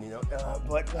background, you know.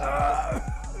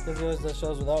 Because he does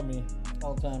shows without me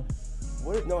all the time.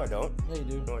 What? No, I don't. Yeah, you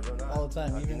do. No, I don't. All the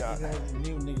time. Even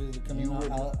new niggas that come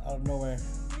out of nowhere.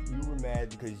 You were mad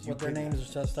because you. What their names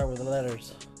just start with the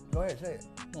letters. Go ahead, say it.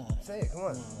 No. Say it. Come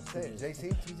on. Say it.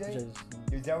 JC, TJ.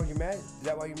 Is that why you're mad? Is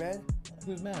that why you're mad?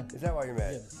 Who's mad? Is that why you're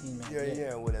mad?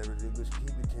 Yeah, whatever. Just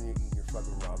keep continuing eating your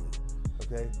fucking ramen,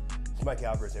 okay? It's Mike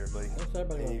Alvarez, everybody.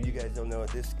 And if you guys don't know it,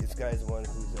 this guy's the one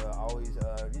who's always,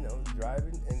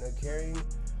 driving and carrying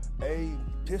a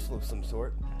pistol of some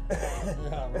sort.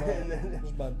 Yeah,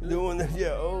 right. Doing that,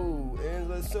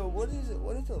 and so what is it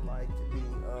like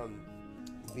to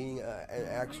being an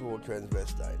actual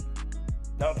transvestite?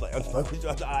 No, I'm playing. I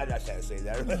can't say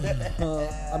that.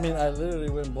 I mean, I literally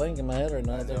went blank in my head right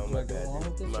now. I know, my bad.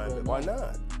 Why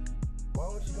not? Why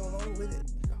don't you go along with it?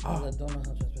 I don't know how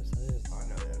transvestite is. I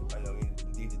know that. I know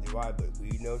neither do I, but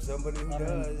we know somebody who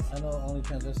does. I know only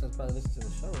transvestites probably listen to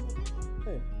the show, but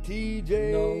hey.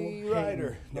 TJ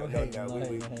Ryder. No, we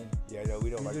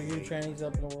don't like you trannies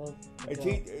up in the world.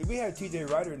 We have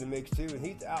TJ Ryder in the mix too, and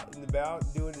he's out and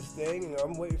about doing his thing, and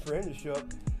I'm waiting for him to show up.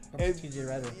 TJ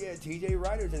Ryder. Yeah, TJ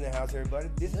Ryder's in the house, everybody.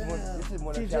 This is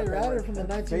one of TJ Ryder from the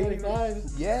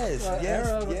 1985. Yes.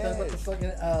 With the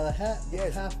fucking hat.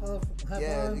 Yes. Half on.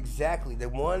 Exactly. The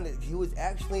one that he was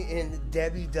actually in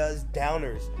Debbie Does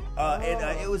Downers, and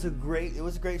it was a great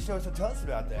show. So tell us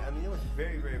about that. I mean, it was a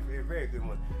very, very, very, very good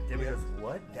one. Debbie Does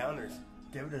what? Downers.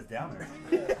 Debbie Does Downers.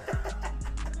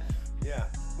 Yeah.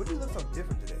 What do you look so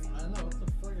different today? I know. What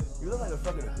the fuck is that? You look like a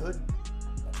fucking hood.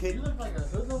 Kid. You look like a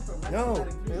hoodlum from 1993. No,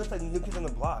 it looks like New Kids on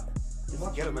the Block. Just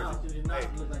Watch your mouth, you do not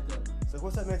look like that. So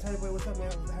what's up, man? Tell me, what's up,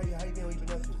 man? How you been? What you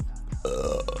been up to?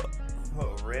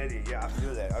 Already, yeah, I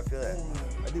feel that. I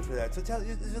do feel that. So just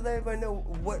let everybody know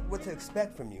what to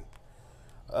expect from you.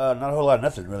 Not a whole lot of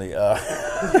nothing, really.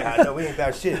 Yeah, I know, we ain't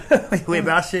about shit. We ain't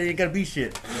about shit, ain't gotta be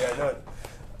shit. Yeah, no.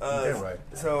 Right.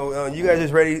 So you guys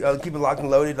just ready? Keep it locked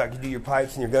and loaded, like you do your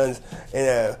pipes and your guns,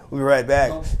 and we'll be right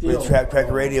back with Trap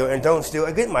Cracker Radio. And don't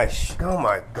steal. Get my oh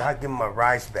my God, give me my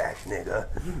rice back, nigga.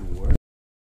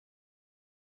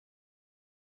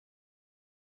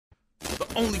 The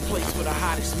only place for the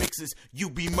hottest mixes,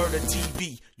 UB Murder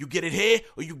TV. You get it here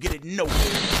or you get it nowhere.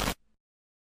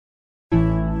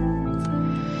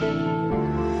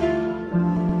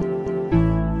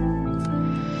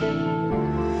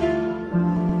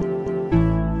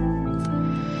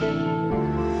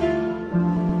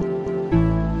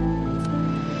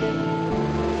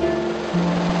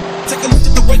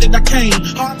 That I came.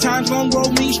 Hard times, long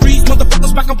road, mean streets.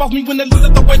 Motherfuckers back up off me when they look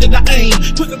at the way that I aim.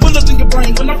 Put the bullets in your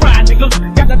brain when I ride, nigga.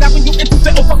 Gotta die when you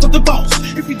interfere or fuck with the boss.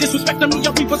 If you disrespect them,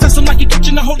 you'll be possessing like you're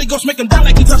catching the Holy Ghost, make them die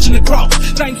like you're touching the cross.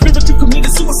 Same spirit you committed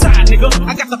suicide, nigga.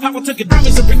 I got the power to get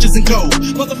diamonds and riches and gold.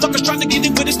 Motherfuckers trying to get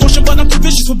it with extortion, but I'm too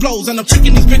vicious with blows. And I'm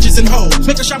tricking these bitches and hoes.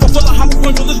 Make a shower full of hollow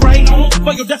and will rain on.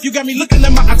 For your death, you got me looking at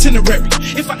my itinerary.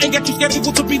 If I ain't got you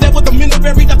scheduled to be there with a minute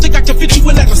buried, I think I can fit you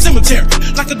in at a cemetery.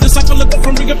 Like a disciple of death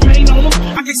from bringing pain on them.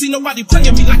 I can't see nobody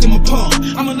playing me like I'm a pawn.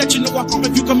 I'ma let you know I come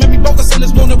if you come at me bogus, and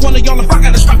there's more than one of y'all if I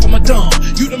got a strap on my dumb.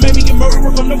 You done made me a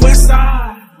murderer from the west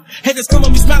side. Haters come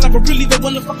at me smiling, but really they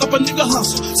wanna fuck up a nigga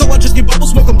hustle. So I just get bubble,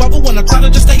 smoke a bubble when I try to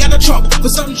just stay out kind of trouble. For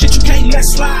some shit you can't let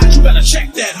slide, you better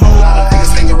check that hoe. A lot of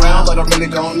niggas hang around, but I really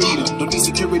don't need them. Don't need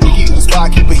security heater, that's why I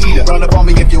keep a heater. Run up on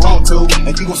me if you want to,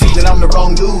 and you gon' see that I'm the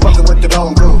wrong dude. Fucking with the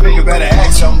wrong group. Nigga better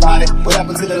ask somebody. What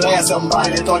happened to the last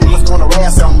somebody that thought he was gonna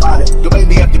harass somebody? The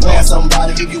baby have to blast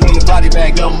somebody. If you in the body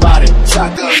bag, nobody.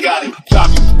 Shotgun got him, chop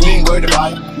you. We ain't worried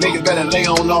about it. Niggas better lay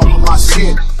on off of my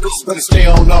shit. Better stay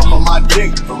on off of my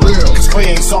dick, for real. Cause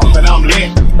Clay ain't soft and I'm lit.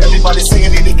 Everybody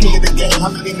saying they the king of the game. How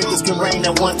many niggas can reign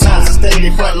at one time? So stay in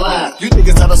the front line. You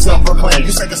niggas out of self-proclaim.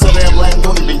 You second so damn lame,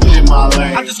 don't even get in my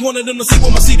lane. I just wanted them to see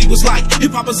what my CD was like.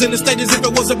 Hip-hop was in the state as if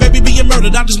it was a baby being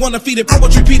murdered. I just wanna feed it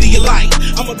poetry, Pedialyte.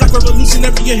 I'm a black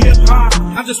revolutionary in hip-hop.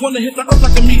 I just wanna hit the earth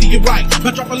like a meteorite. I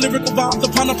drop a lyrical bomb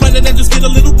upon a planet and just get a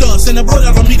little dust and avoid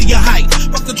out on media height.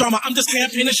 Fuck the drama, I'm just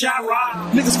campaigning shot rock.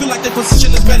 Niggas feel like their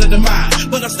position is better than mine,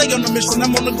 but I stay on the mission,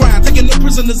 I'm on the grind. Taking the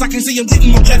prisoners, I can see them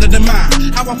getting more better than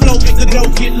mine. How I flow, make the dough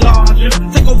get larger.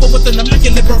 Take over within, I'm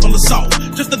making it verbal assault.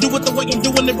 Just to do it the way I'm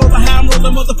doing it, roll how I'm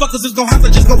rolling. Motherfuckers is gon' have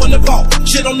to just go in the vault.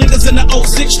 Shit on niggas in the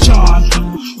 06 charge.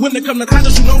 When they come to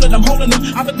titles, you know that I'm holding them.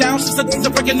 I've been down since the days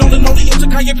of breaking on and only into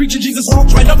Kanye preaching Jesus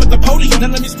walks right up at the podium. Now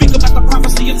let me speak about the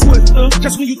prophecy of Twister.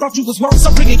 Just when you thought you was worse,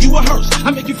 I'm bringing you a hearse. I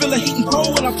make you feel the heat and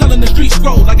cold when I'm telling the streets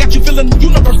scroll. I got you feeling the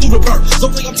universe through the verse. So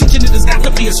the way I'm teaching it has got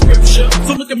to be a scripture.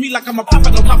 So look at me like I'm a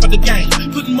prophet on top of the game.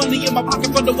 Putting money in my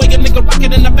pocket for the way a nigga rocket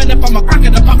in the bed. If I'm a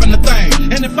cracker, I'm popping the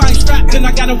thing. And if I ain't strapped, then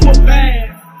I gotta whoop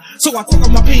bad. So I talk on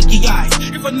my pinky eyes.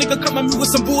 If a nigga come at me with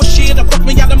some bullshit, I fuck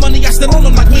me out of money, I still on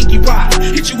him like Winky Ride.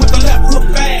 Hit you with the left hook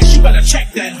fast, you better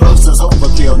check that. Versus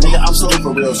overkill, nigga, I'm so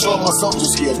for real. Show my soldier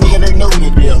skills, nigga, they know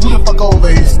the deal. Who the fuck over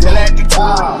here? Still at the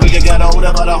top. Nigga got older,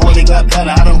 but I only got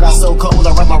better. I don't got so cold,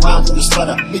 I wrap my rhymes through the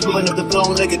stutter. Me pulling up the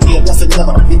flow negative, that's a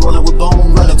never. Me rolling with bone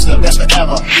relative, that's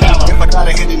forever. Never. If I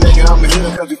gotta hit the nigga, I'ma hit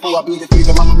him. Cause before I beat the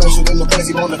feeder, I'ma mention in the face.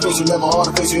 He on the official level,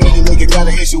 artificial. Any nigga got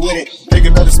an issue with it. Nigga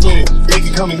better split it. They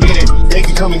can come and get it. They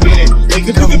can come and get it. They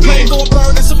can come and get it. Go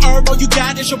burn and some herb, all you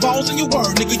got is your balls and your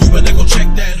word. Nigga, you better go check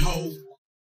that hoe.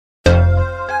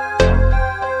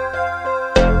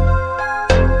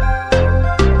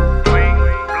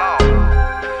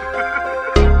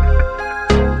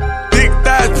 Big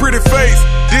thighs, pretty face,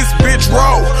 this bitch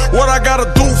raw. What I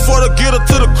gotta do for to get her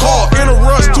to the car? In a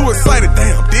rush, too excited,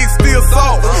 damn, dick still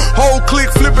soft. Whole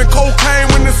clique flipping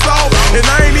cocaine when it's soft. And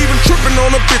I ain't even tripping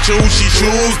on a bitch who she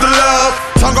choose to love.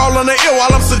 Tongue all on the ear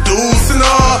while I'm seducing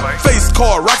her. Face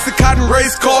card, Roxy Cotton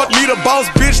race card. Need a boss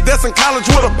bitch that's in college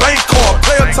with a bank card.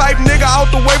 Player type nigga out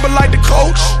the way but like the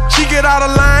coach. She get out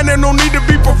of line, ain't no need to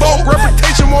be provoked.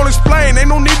 Reputation won't explain, ain't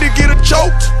no need to get a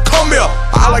joke. Come here,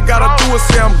 all I gotta do is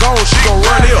say I'm gone, she gon'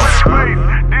 run here.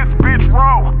 This bitch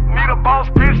raw, need a boss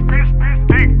bitch,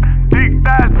 thick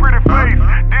thighs, pretty face.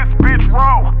 This bitch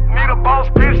raw, need a boss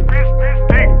bitch,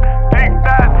 thick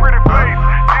thighs, pretty face.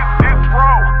 This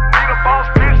raw, need a boss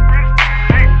bitch,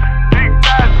 thick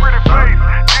thighs, pretty face.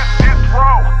 This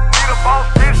raw, need a boss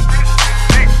bitch,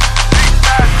 thick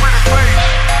thighs, pretty face.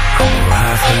 I'ma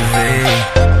ride for the V,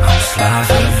 I'ma slide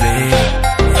for the V,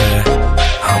 yeah.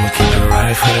 I'ma keep it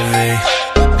right for the V.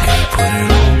 Can you put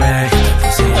it on me? Get the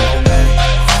pussy on me.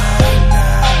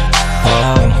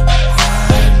 Whoa.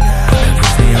 Put that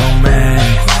pussy on me.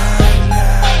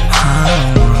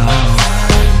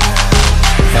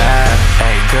 Yeah.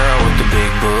 Hey girl with the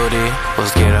big booty,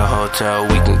 let's get a hotel,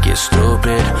 we can get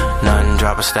stupid. Nothing,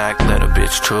 drop a stack, let a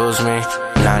bitch choose me.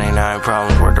 99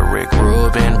 problems worth of Rick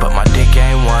Rubin, but my dick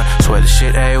ain't one, swear the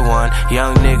shit A1.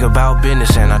 Young nigga about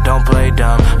business and I don't play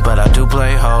dumb, but I do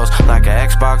play hoes like an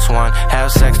Xbox One.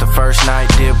 Have sex the first night,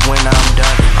 dip when I'm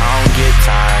done. I don't get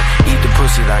tired, eat the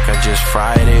pussy like I just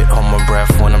fried it. Hold my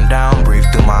breath when I'm down, breathe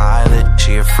through my eyelid.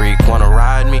 She a freak, wanna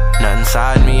ride me, nothing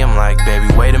inside me. I'm like, baby,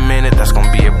 wait a minute, that's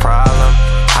gonna be a problem.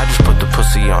 I just put the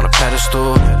pussy on a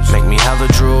pedestal, make me hella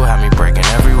drool, have me breaking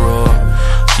every rule.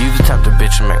 You the type of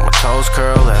bitch and make my toes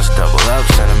curl. Let's double up,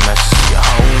 send a message to your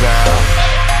homegirl.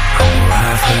 I'ma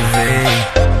ride for the V,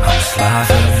 I'ma slide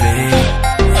for the V,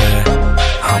 yeah.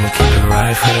 I'ma keep it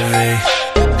right for the V.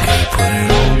 Can you put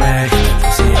it on me? Get the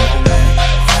pussy on me.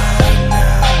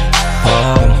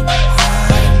 Whoa.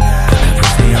 Put that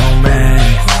pussy on me.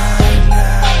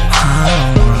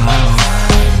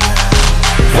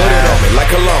 Put it on me like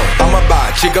cologne. I'ma buy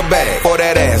a chick a bag for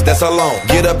that ass, that's alone.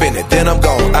 Get up in it, then I'm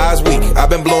gone. Eyes weak, I've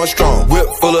been blowing strong. Whip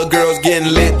full of girls getting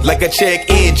lit like a check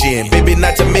engine. Baby,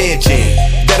 not to mention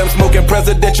that I'm smoking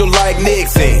presidential like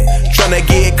Nixon. Tryna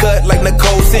get cut like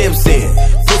Nicole Simpson.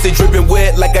 Pussy dripping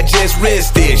wet like I just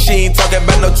rinsed it. She ain't talking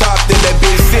about no top, then that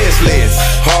bitch senseless.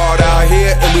 Hard out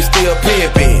here and we still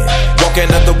pimping. Walking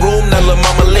out the room, now lil'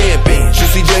 mama limping.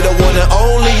 Juicy J the one and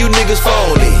only, you niggas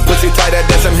phony. Pussy tighter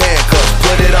than some handcuffs,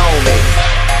 put it on me.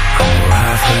 I'ma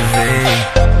ride for the V,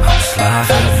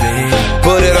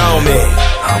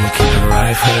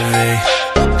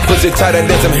 Pussy tighter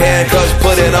than some handcuffs,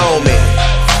 put it on me.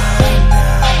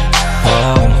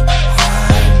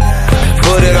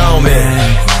 Put it on me.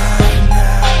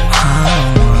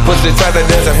 Pussy tighter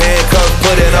than some handcuffs,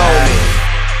 put it on me.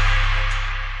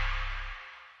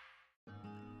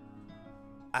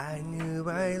 I knew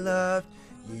I loved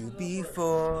you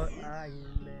before I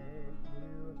met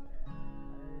you.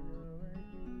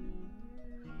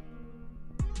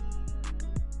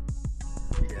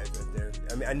 You guys right there.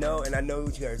 I mean, I know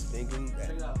what you guys are thinking.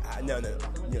 No.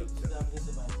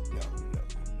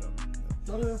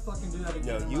 Don't even fucking do that again.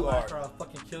 No, in you my life, are. or I'll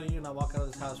fucking kill you and I'll walk out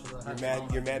of this house with a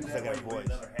hat. You're mad because I got a voice.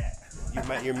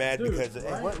 You're mad Dude, because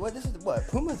right? what? This is what?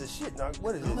 Puma's a shit. Dog.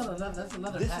 What is this? No, that's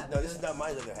another This hat. this is not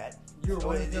my leather hat. You were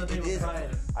wearing it the other day with is. Pride.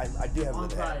 I do have a On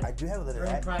leather Pride. hat. I do have a leather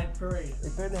During hat. Pride Parade.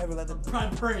 It's better to have a leather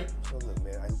Pride Parade. So look,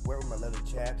 man, I wear with my leather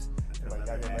chaps and my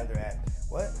goddamn leather hat.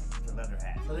 What? It's a leather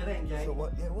hat. But it ain't gay. So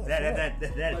what? Yeah, what? That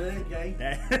But it ain't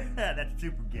gay. that's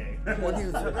super gay. Well,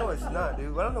 dude, no, it's not,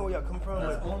 dude. I don't know where y'all come from.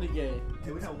 That's but only gay.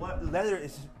 Dude, you know what? leather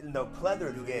is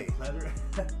pleather is gay. Leather.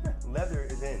 Leather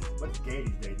is in. What's gay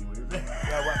these days?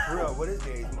 Yeah, what for real? What is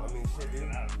gay? I mean, shit, dude.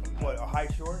 What? High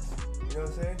shorts? You know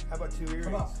what I'm saying? How about 2 earrings?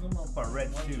 Come on. Or red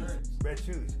shoes. Red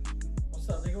shoes. What's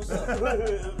up, nigga? What's up?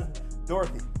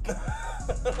 Dorothy. How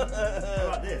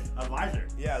about this? A visor.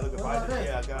 Yeah, look at What about visor. this?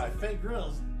 Yeah, God. Fake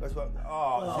grills. That's what.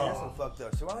 Oh, see, that's so fucked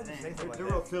up. So why don't you say something like They're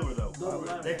that? real silver though.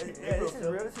 Yeah, this is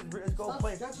real. This is real. It's gold Stop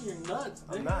plated. scratching your nuts,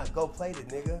 I'm nigga. not gold plated,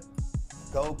 nigga.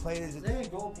 Gold plated. They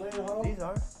ain't gold plated, ho. These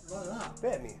are. No, they're not.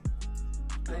 Bet me.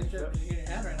 I ain't sure if you get your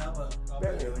hand right now, but I'll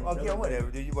Bet bet me. you. Okay, whatever,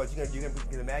 dude. You gonna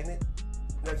get a magnet? You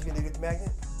know what you gonna get the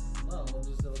magnet? No, it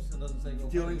doesn't say gold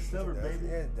Stealing plated. silver, baby.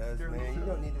 Yeah, it does, man. You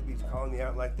don't need to be calling me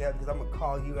out like that because I'm gonna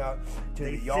call you out to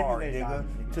They the yard, simulate nigga. on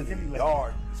you. To the Simulate.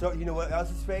 yard. So you know what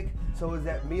else is fake? So is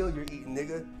that meal you're eating,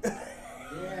 nigga.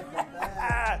 Yeah,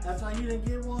 that's why you didn't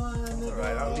get one, nigga.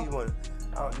 Alright, I don't need one.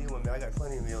 I don't need one, man. I got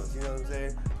plenty of meals, you know what I'm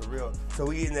saying? For real. So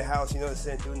we eat in the house, you know what I'm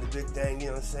saying? Doing the big thing, you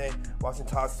know what I'm saying? Watching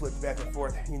Todd switch back and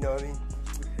forth, you know what I mean?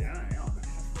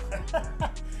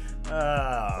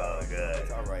 Oh, good.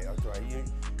 It's alright, I'm sorry. You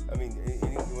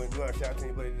want to shout out to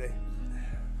anybody today?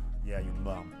 Yeah, you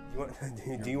bum.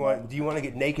 Do you want to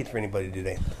get naked for anybody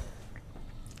today?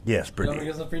 Yes, You pretty. want to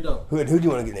get some free dough? Who do you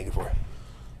want to get naked for?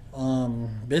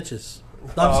 Bitches.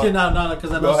 No, I'm just kidding. No,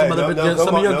 because I know Go ahead.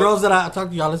 some of your No. girls that I talk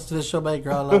to. Y'all listen to this show, baby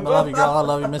girl. I love you, girl. I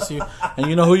love you, miss you. And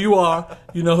you know who you are.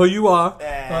 You know who you are.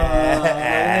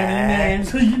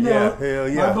 Names. You know. Yeah, hell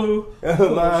yeah. My boo.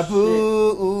 My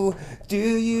boo. Do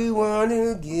you want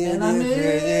to get And I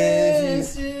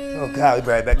miss you. Oh, God, we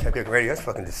brought back Check Radio. That's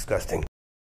fucking disgusting.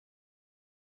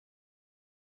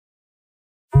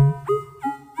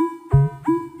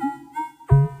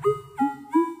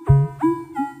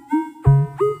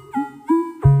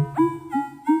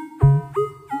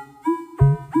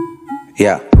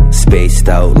 Yeah, spaced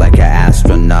out like an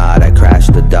astronaut. I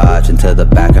crashed the Dodge into the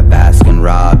back of Baskin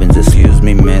Robbins. Excuse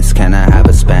me, miss, can I have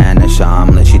a Spanish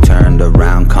omelet? She turned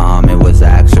around calm, it was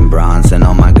Action Bronson.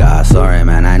 Oh my god, sorry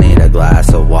man, I need a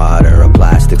glass of water, a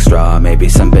plastic straw, maybe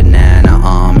some banana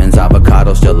almonds,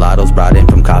 avocados, gelatos brought in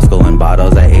from Costco in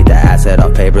bottles. I ate the acid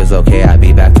off papers, okay, I'll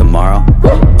be back tomorrow.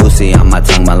 Pussy on my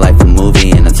tongue, my life a movie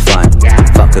and it's fun.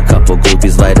 Fuck a couple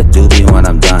groupies, light a doobie when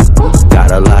I'm done. Got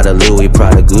a lot of Louis,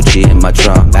 Prada, Gucci in my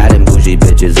trunk. Bad and bougie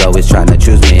bitches always trying to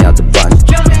choose me out the bunch.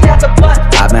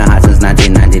 I've been hot since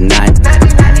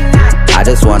 1999. I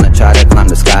just wanna try to climb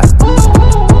the sky.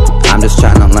 I'm just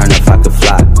trying to learn if I could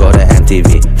fly. Go to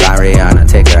MTV, fly Rihanna,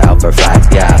 take her out for flights,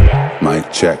 yeah.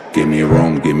 Mic check, give me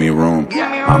room, give me room.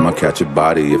 I'ma catch a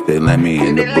body if they let me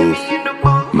in the booth.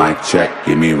 Mic check,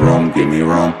 give me room, give me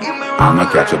room. I'ma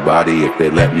catch a body if they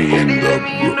let me in the booth.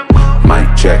 Mic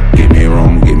check, give me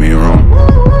room, give me room.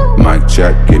 Mic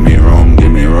check, give me room,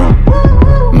 give me room.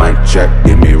 Mic check,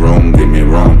 give me room, give me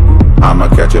room. I'ma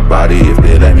catch a body if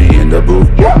they let me in the booth.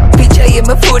 Bitch, I am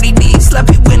a 40 D, slap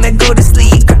it when I go to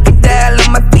sleep. Crocodile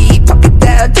on my feet,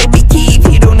 crocodile, Toby Keith.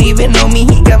 He don't even know me,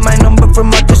 he got my number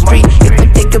from out the street. If I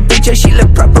take a picture, she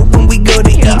look proper when we go to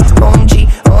eat. OMG,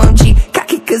 OMG,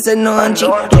 cocky cause I know I'm G.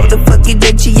 Hold the fucking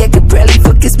Dutchie, I could probably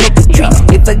fucking smoke a tree.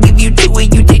 If I give you 2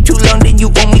 and you take too long, then you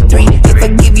owe me 3. If I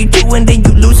give you 2 and then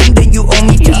you lose them, then you owe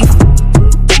me teeth.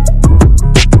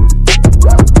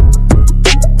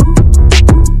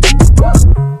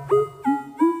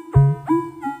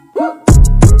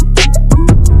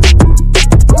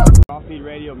 Feed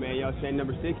Radio, man. Y'all saying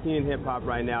number 16 in hip hop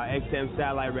right now. XM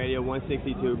Satellite Radio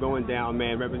 162 going down,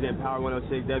 man. Represent Power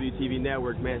 106 WTV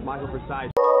Network, man. It's Michael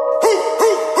Precise.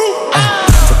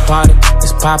 party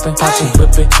is poppin', she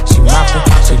whip it, she moppin',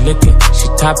 she lick it, she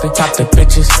top the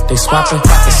bitches, they swappin'.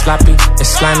 It's sloppy, it's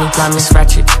slimy, it's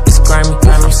ratchet, it's grimy.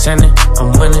 I'm sending,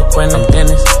 I'm winning, I'm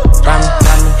Dennis. Rhyming,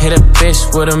 hit a bitch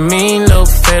with a mean little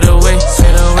fadeaway.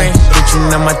 Bitch, you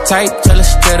know my type, tell her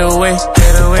straight away.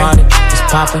 Party is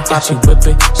poppin', she whip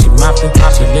it, she moppin',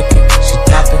 she lick it, she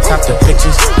top the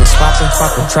bitches, they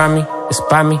swappin'. Try me, it's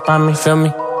by me, feel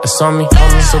me. It's on me,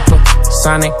 super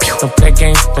sonic. Don't play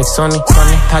games like Sony.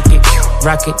 Pocket,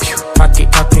 rocket,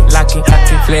 pocket, lock it,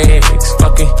 flex.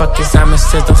 Fuck it, Simon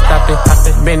says don't stop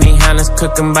it. Benny Hanna's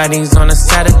cooking bodies on a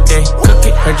Saturday. Cook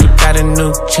it, heard you got a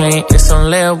new chain, it's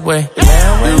on layaway.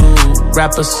 You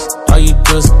rappers, all you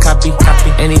do is copy.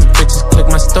 And these bitches click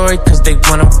my story cause they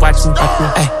wanna watch me.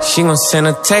 Ay, she gon' send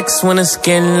a text when it's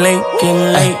getting late.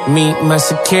 Ay, meet my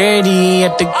security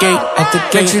at the gate.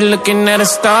 Get you looking at a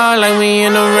star like we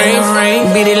in a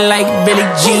rain. Beat it like Billie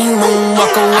Jean, moon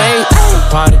walk away. The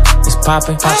party is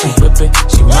poppin', she whip it,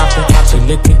 she moppin', she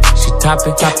lick it, she top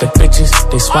the bitches,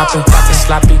 they swappin'. It's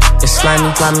sloppy, it's slimy,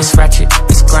 it's ratchet,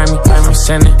 it's grimy. I'm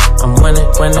sending, I'm winning,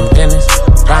 I'm Dennis.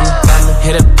 Rhyming,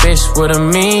 hit a bitch with a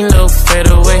mean little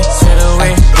fadeaway.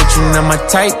 Bitch, you know my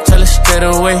type, tell her straight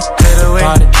away.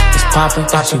 Party is poppin',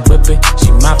 she whip it,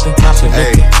 she moppin', she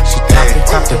lick it, she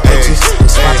top the bitches, they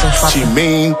swappin'. She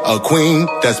mean, a queen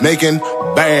that's making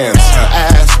bands. Her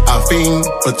ass, I fiend,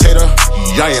 potato,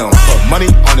 yam. Put money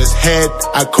on his head,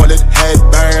 I call it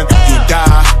headband. You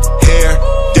die, hair,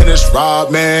 Dennis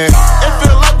Rodman. It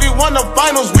feel like we won the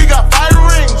finals, we got 5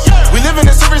 rings. We live in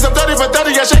a series of 30 for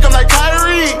 30, I shake them like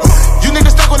Kyrie. You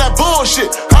niggas stuck on that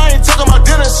bullshit, I ain't talking about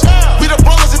Dennis. We the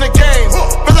ballers in the game,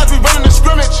 feel like we running the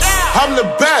scrimmage. I'm the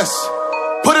best,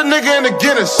 put a nigga in the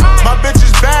Guinness. My bitch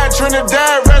is bad,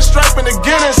 Trinidad, red stripe in the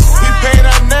Guinness. We paint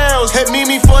our nails, hit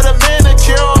Mimi for the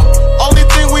manicure. Only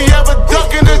thing we ever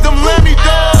duckin' is them Lammy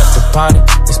dogs. The party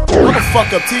is What the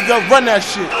fuck up, T-Gun, run that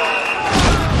shit.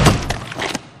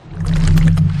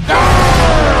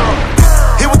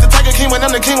 Here with the Tiger King when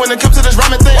I'm the king when it comes to this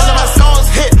rhyming thing. All of my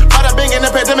songs hit, bada bing in the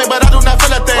pandemic, but I do not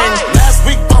feel a thing. Last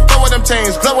week, bumped over them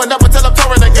chains, glowing up until I'm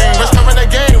touring the game. Restoring the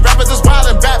game, rappers is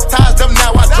wildin', baptized them,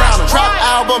 now I drown them. Trap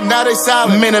album, now they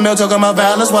silent. Me and Emil talking about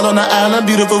violence while on the island.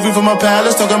 Beautiful view from my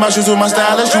palace, talking about shoes with my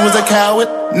stylist. You was a coward,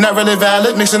 not really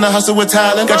valid. Mixing the hustle with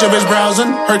talent. Got your bitch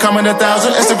browsing, her comment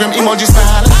 1,000. Instagram emoji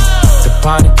smiling. The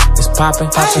party is poppin',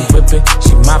 she whip it,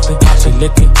 she moppin', she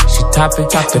lick it, she top the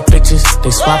bitches, they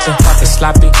swappin'. It's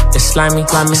sloppy, it's slimy,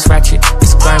 it's ratchet,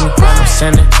 it's grimy. I'm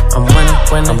sending, I'm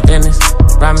winning, I'm Dennis.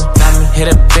 Rhyming,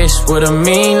 hit a bitch with a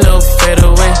mean little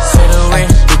fadeaway.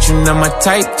 Bitch, you know my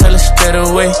type, tell her straight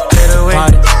away.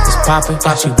 Party is poppin',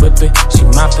 she whip it, she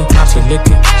moppin', she lick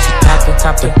it, she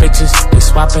top the bitches, they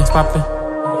swappin'.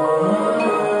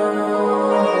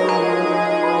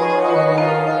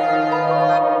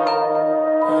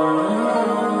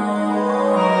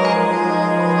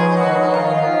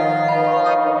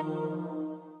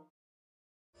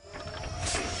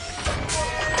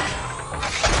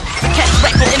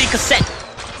 Cassette.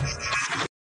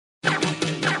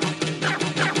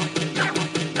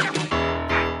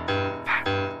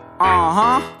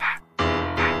 Uh-huh.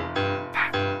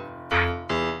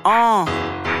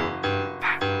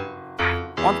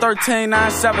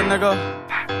 11397, nigga.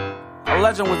 A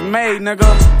legend was made, nigga.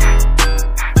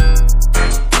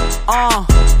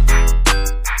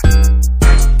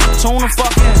 Tune the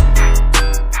fuck in.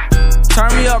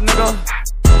 Turn me up, nigga.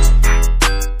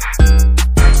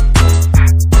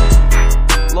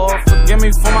 Lord, forgive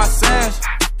me for my sins.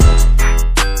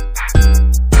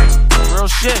 Real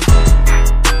shit.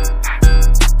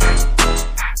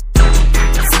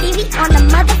 Stevie on the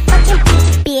motherfucking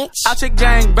beat, bitch. I chick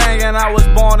gang bangin', I was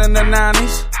born in the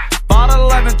 90s. About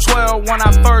 11, 12 when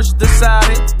I first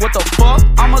decided what the fuck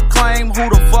I'ma claim, who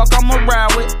the fuck I'ma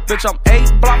ride with. Bitch, I'm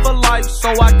 8 block for life, so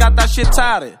I got that shit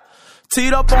tied.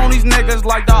 Teed up on these niggas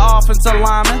like the offensive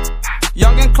lineman.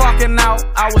 Young and clocking out,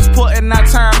 I was putting that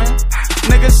time in.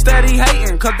 Niggas steady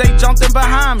hating, cause they jumped in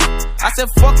behind me. I said,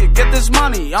 fuck it, get this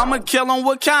money, I'ma kill them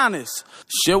with kindness.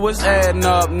 Shit was adding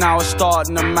up, now it's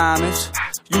starting to minus.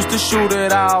 Used to shoot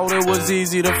it out, it was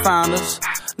easy to find us.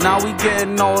 Now we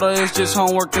getting older, it's just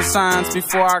homework and science.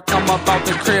 Before I come up out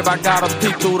the crib, I gotta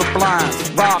peek through the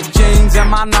blinds. Rock jeans and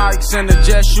my Nikes and the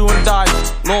jet shoe and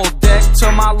dice. Little deck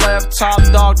to my left, top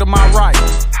dog to my right.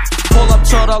 Pull up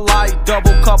to the light,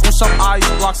 double cup on some ice.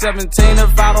 Block 17,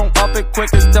 if I don't up it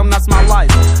quick as them, that's my life.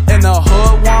 In the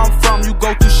hood where I'm from, you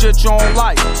go through shit you don't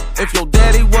like. If your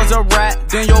daddy was a rat,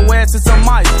 then your ass is a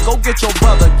mice. Go get your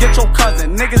brother, get your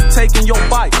cousin, niggas taking your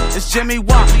bike. It's Jimmy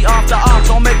Wappy off the op,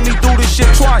 don't make me do this shit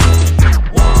twice.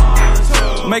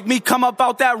 1, 2. Make me come up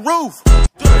out that roof.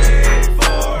 3,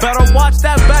 4. Better watch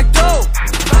that back door.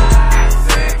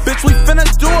 Bitch, we finna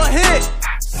do a hit.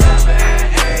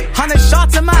 100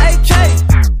 shots in my AK.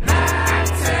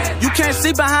 You can't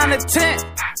see behind the tent.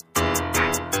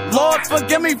 Lord,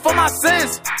 forgive me for my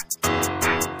sins.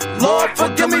 Lord,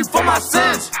 forgive me for my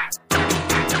sins.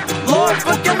 Lord,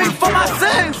 forgive me for my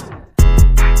sins.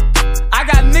 I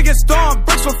got niggas throwing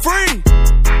bricks for free.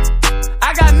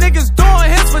 I got niggas doing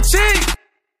hits for cheap.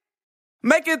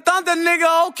 Making thunder, nigga,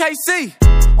 OKC.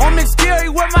 On McScary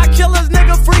with my killers,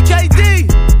 nigga, free KD.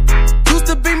 Used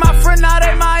to be my friend, now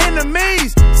they my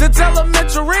enemies. Since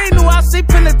elementary, knew I see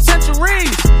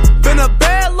penitentiaries. Been a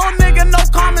bad little nigga, no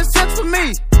common sense for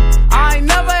me. I ain't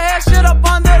never had shit up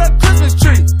under the Christmas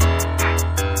tree.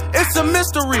 It's a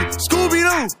mystery,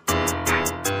 Scooby-Doo.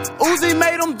 Uzi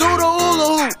made him do the hula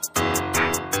hoop.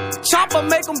 Chopper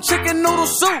make him chicken noodle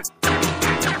soup.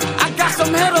 I got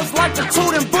some hitters like the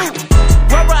toot and boot.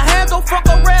 Rubber hands don't fuck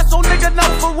a rat, so nigga know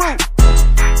for root.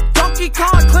 Donkey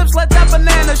Kong clips, let that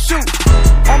banana shoot.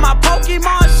 On my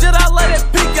Pokemon shit, I let it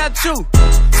peek at you.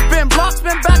 Spin block,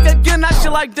 spin back again, that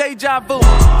shit like deja vu.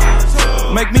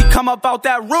 Make me come up out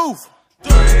that roof.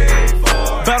 3,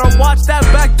 4. Better watch that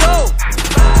back door.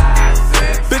 5,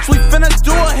 6. Bitch, we finna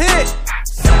do a hit.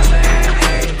 7,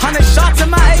 8. 100 shots in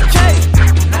my AK.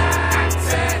 9,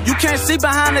 10. You can't see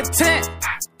behind the tent.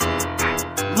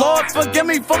 Lord, forgive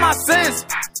me for my sins.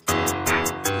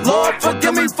 Lord,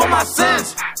 forgive me for my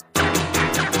sins.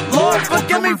 Lord,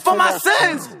 forgive me for my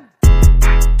sins.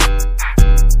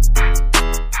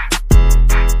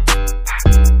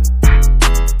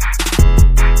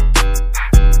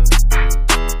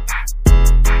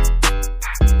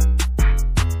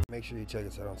 Make sure you check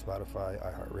us out on Spotify,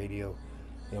 iHeartRadio. You know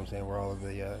what I'm saying? Where all of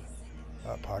the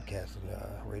podcasts and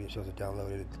radio shows are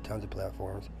downloaded at tons of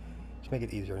platforms. Just make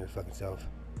it easier on your fucking self.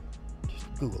 Just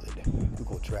Google it.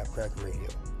 Google Trap Crack Radio.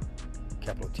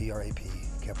 Capital T-R-A-P,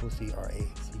 capital C-R-A-C-K-E-R.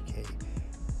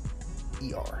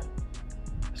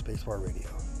 Spacebar Radio.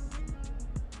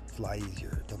 It's a lot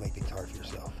easier. Don't make things hard for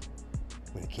yourself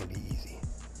when it can be easy.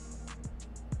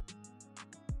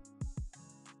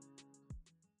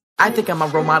 I think I'm a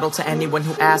role model to anyone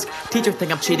who asks. Teacher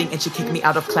think I'm cheating and she kicked me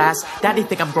out of class. Daddy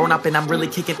think I'm grown up and I'm really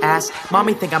kicking ass.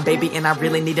 Mommy think I'm baby and I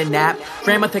really need a nap.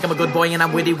 Grandma think I'm a good boy and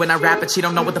I'm witty when I rap, but she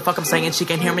don't know what the fuck I'm saying. She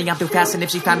can't hear me, I'm too fast, and if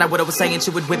she found out what I was saying,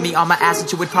 she would whip me on my ass and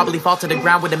she would probably fall to the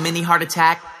ground with a mini heart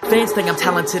attack. Fans think I'm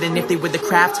talented and nifty with the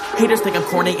craft. Haters think I'm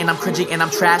corny and I'm cringy and I'm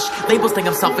trash. Labels think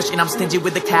I'm selfish and I'm stingy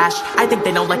with the cash. I think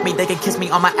they don't like me, they can kiss me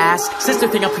on my ass. Sister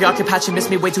think I'm preoccupied, she miss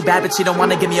me way too bad, but she don't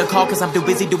wanna give me a call cause I'm too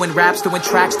busy doing raps, doing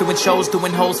tracks, doing shows,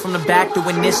 doing hoes from the back,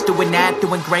 doing this, doing that,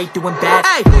 doing great, doing bad.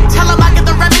 Hey, tell them I got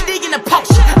the remedy in the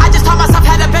potion. I just taught myself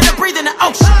how to better breathe in the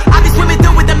ocean. I be swimming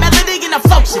through with the melody in the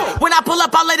floation. When I pull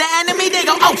up all of the enemy, they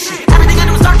go, oh shit. Everything I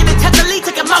do is dark and intentionally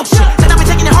take emotion. Then I be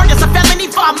taking it hard, it's a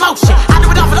felony for emotion. I do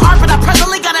it all for the art, but I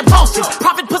presently got impulsion.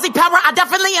 Profit, pussy, power, I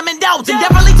definitely am indulgent.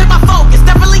 Definitely took my focus,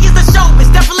 definitely is the show. It's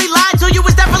definitely lied to you,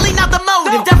 it's definitely not the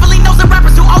motive. Definitely knows the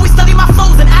rappers who always study my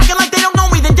flows and acting like they don't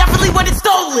know me, then definitely what it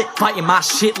stole it. Fighting my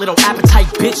shit, little appetite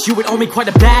bitch. You would owe me quite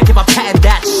a bag if I patented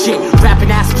that shit. Rapping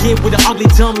ass kid with an ugly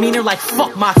demeanor, like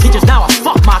fuck my teachers. Now I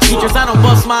fuck my teachers. I don't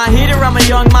bust my heater, I'm a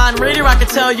young mind reader. I can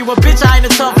tell you a bitch, I ain't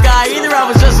a tough guy either. I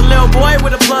was just a little boy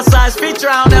with a plus size feature.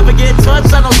 I don't ever get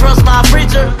touched, I don't trust my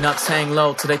preacher. Nuts hang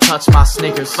low till they touch my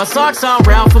sneakers. My socks on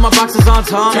Ralph and my boxes on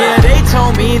Tom. Yeah, they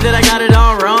told me that I got it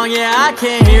all wrong. Yeah, I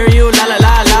can't hear you, la la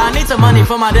la la. Need some money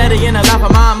for my daddy and a lot for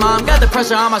my mom. Got the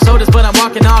pressure on my shoulders, but I'm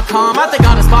walking all calm. I think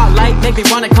on the spotlight make me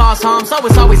wanna cause harm, so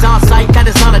it's always on site. That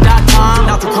is not a .com.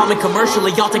 Not to comment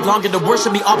commercially, y'all take longer to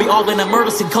worship me. I'll be all in a murder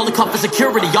scene, calling call for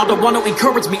security. Y'all don't want to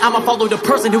encourage me. I'ma follow the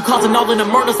person who causing all in the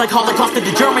murders like Holocaust to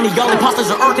Germany. Y'all imposters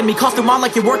are irking me, costume on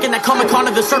like you're working at Comic-Con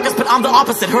of the circus, but I'm the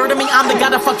opposite. Heard of me? I'm the guy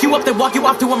to fuck you up, then walk you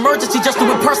off to emergency just to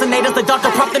impersonate as the doctor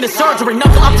prepped in his surgery.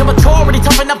 Knuckle up to maturity,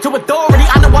 toughen up to authority.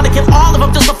 I don't want to kill all of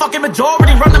them, just the fucking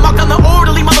majority. Run them up on the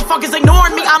orderly, motherfuckers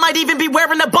ignoring me. I might even be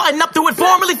wearing a button up to it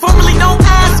formerly known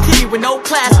as kitty with no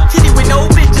class, kitty with no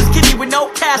bitches, kitty with no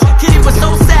cash. Kitty was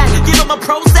so sad, give him a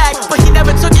Prozac, but he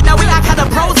never took it, now we act kinda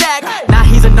Prozac. Now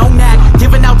he's a no-nag,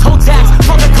 giving out toe tags.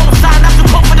 Fuck a cosign, not too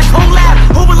cold for the collab.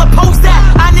 Who will oppose that?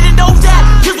 I need to know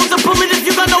that. Just with a bullet if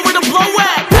you got nowhere to blow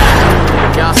at.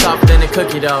 Y'all softer than a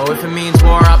cookie dough. If it means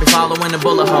war, I'll be following the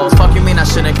bullet holes. Fuck you mean I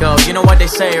shouldn't go? You know what they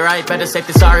say, right? Better safe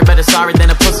than sorry, better sorry than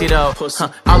a pussy though.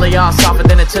 All of y'all softer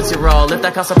than a Tootsie Roll. If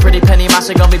that costs a pretty penny, my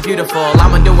shit gon' be beautiful.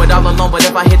 I'ma do it all alone, but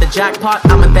if I hit the jackpot,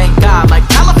 I'ma thank God. Like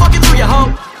hallelujah,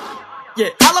 ho. Yeah,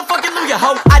 hallelujah,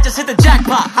 ho. I just hit the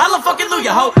jackpot.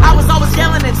 Hallelujah, ho. I was always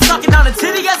yelling and sucking on a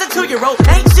titty as a 2-year-old.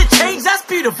 Ain't shit changed, that's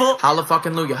beautiful. beautiful. Holla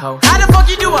fucking Luya, ho. How the fuck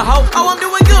you doing, ho? Oh, I'm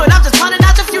doing good. I'm just planning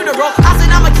out your funeral. I said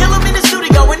I'ma kill him in the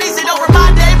studio, and he said over my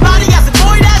dead body. I said,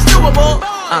 boy, that's doable.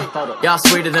 Y'all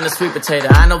sweeter than a sweet potato.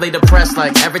 I know they depressed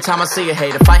like every time I see a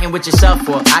hater. Fighting with yourself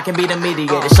for I can be the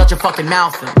mediator. Shut your fucking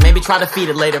mouth and maybe try to feed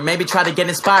it later. Maybe try to get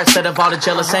inspired instead of all the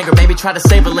jealous anger. Maybe try to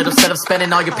save a little instead of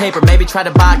spending all your paper. Maybe try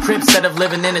to buy a crib instead of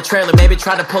living in a trailer. Maybe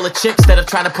try to pull a chick instead of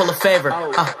trying to pull a favor.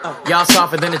 Y'all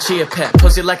softer than a chia pet.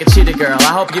 Pussy like a cheetah girl.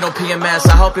 I hope you don't PMS.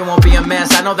 I hope it won't be a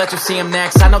mess. I know that you'll see him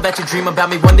next. I know that you dream about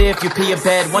me. Wonder if you pee a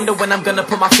bed. Wonder when I'm gonna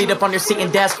put my feet up on your seat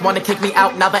and desk. Wanna kick me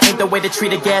out? Now that ain't the way to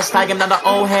treat a guest. I am not an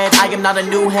old head. I am not a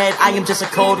new head. I am just a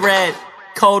cold red.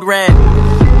 Cold red.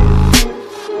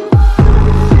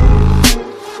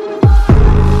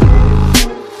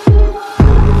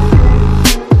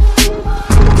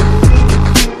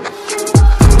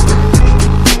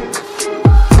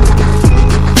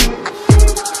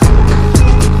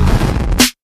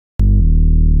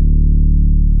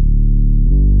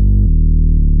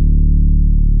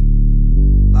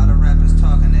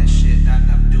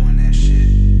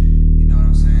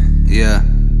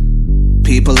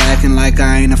 People acting like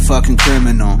I ain't a fucking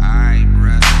criminal.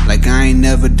 Like I ain't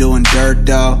never doing dirt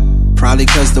though. Probably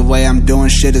cause the way I'm doing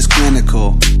shit is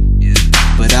clinical.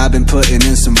 But I've been putting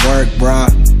in some work, bruh.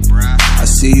 I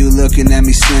see you looking at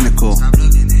me cynical.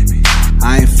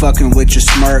 I ain't fucking with your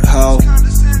smirk, ho.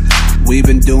 We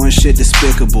been doing shit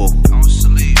despicable,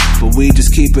 but we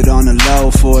just keep it on the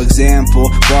low. For example,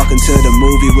 walking to the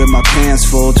movie with my pants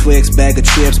full, Twix, bag of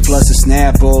chips plus a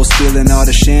Snapple, stealing all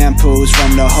the shampoos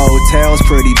from the hotels,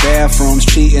 pretty bathrooms,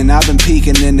 cheating. I've been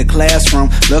peeking in the classroom,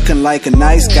 looking like a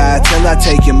nice guy till I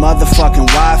take your motherfucking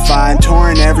Wi-Fi and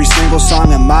touring every single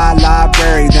song in my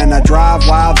library. Then I drive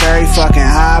while very fucking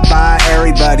high by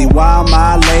everybody while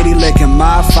my lady licking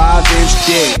my 5-inch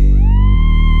dick.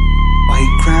 Why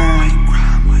you crying?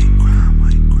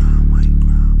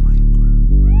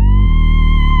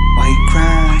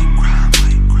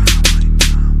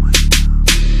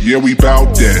 Yeah, we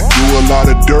bout that. Do a lot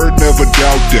of dirt, never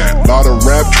doubt that. Lot of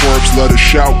rap twerps, let us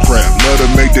shout crap. Let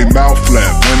them make their mouth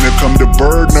flap. When it come to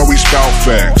bird, no, we spout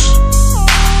facts.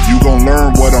 You gon'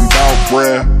 learn what I'm bout,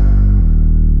 bruh.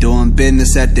 Doing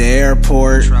business at the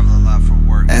airport. Travel a lot for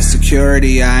work. At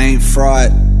security, I ain't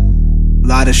fraud.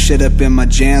 Lot of shit up in my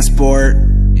JanSport.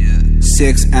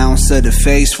 6 ounce of the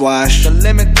face wash.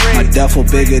 My duffel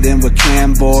bigger than with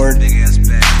Camboard.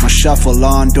 My shuffle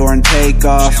on during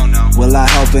takeoff. Will I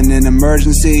help in an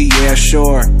emergency? Yeah,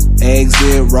 sure.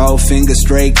 Exit row, finger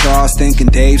straight cross. Thinking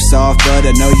Dave soft, but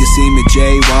I know you see me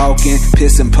jaywalking.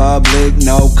 Piss in public,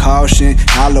 no caution.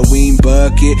 Halloween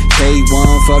bucket,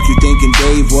 K1. Fuck you thinking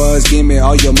Dave was? Give me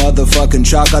all your motherfucking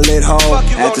chocolate hoe.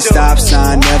 At the stop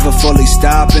sign, never fully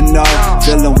stopping, no.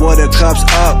 Filling water cups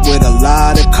up with a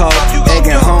lot of coke.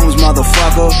 Egging homes,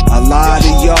 motherfucker, a lot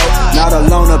of yo. Not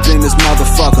alone up in this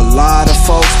motherfucker, a lot of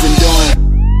folks been doing.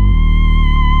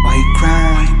 Why you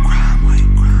crying? Why you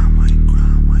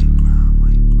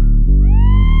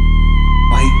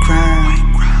crying?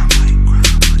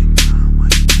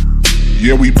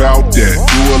 Yeah, we bout that.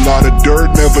 Do a lot of dirt,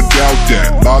 never doubt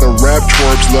that. Lot of rap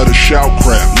twerps, let us shout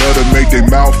crap. Let them make their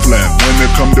mouth flap. When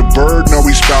it come to bird, no,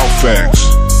 we spout facts.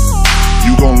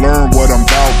 You gon' learn what I'm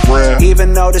bout, bruh.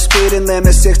 Even though the speeding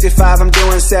limit's 65, I'm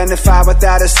doing 75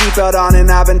 without a seatbelt on. And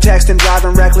I've been texting,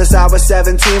 driving reckless. I was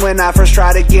 17 when I first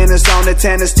tried again. It's on the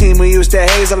tennis team. We used to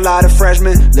haze a lot of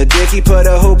freshmen. Lil Dicky put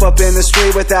a hoop up in the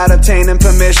street without obtaining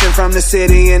permission from the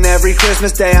city. And every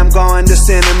Christmas day I'm going to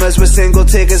cinemas with single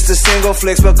tickets to single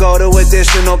flicks, but go to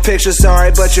additional pictures. Sorry,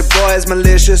 but your boy is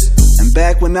malicious. And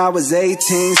back when I was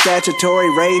 18, statutory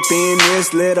raping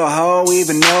this little hoe,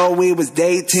 even though we was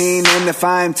dating. And if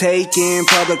I'm taking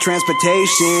public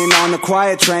transportation on the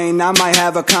quiet train, I might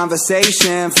have a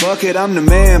conversation. Fuck it, I'm the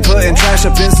man, putting trash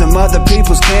up in some other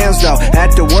people's cans though.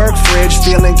 At the work fridge,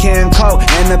 feeling canned coke.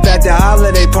 And up at the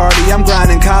holiday party, I'm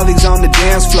grinding colleagues on the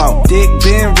dance floor. Dick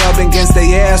been rubbing against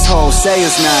they asshole, say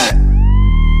it's not.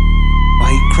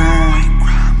 Why you crying?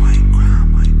 Why you crying?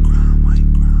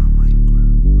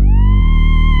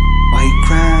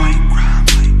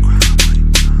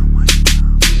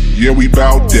 Yeah, we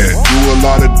bout that. Do a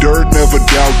lot of dirt, never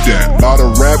doubt that. Lot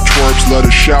of rap twerps, let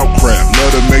us shout crap.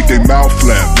 Let them make their mouth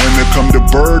flap. When it come to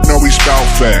bird, no, we spout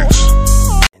facts.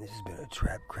 And this has been a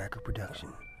Trap Cracker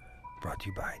production, brought to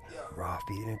you by Raw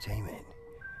Feed Entertainment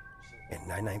and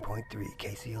 99.3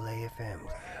 KCLA FM's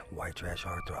White Trash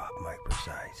Heartthrob, Mike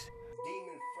Precise.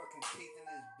 Demon fucking teeth.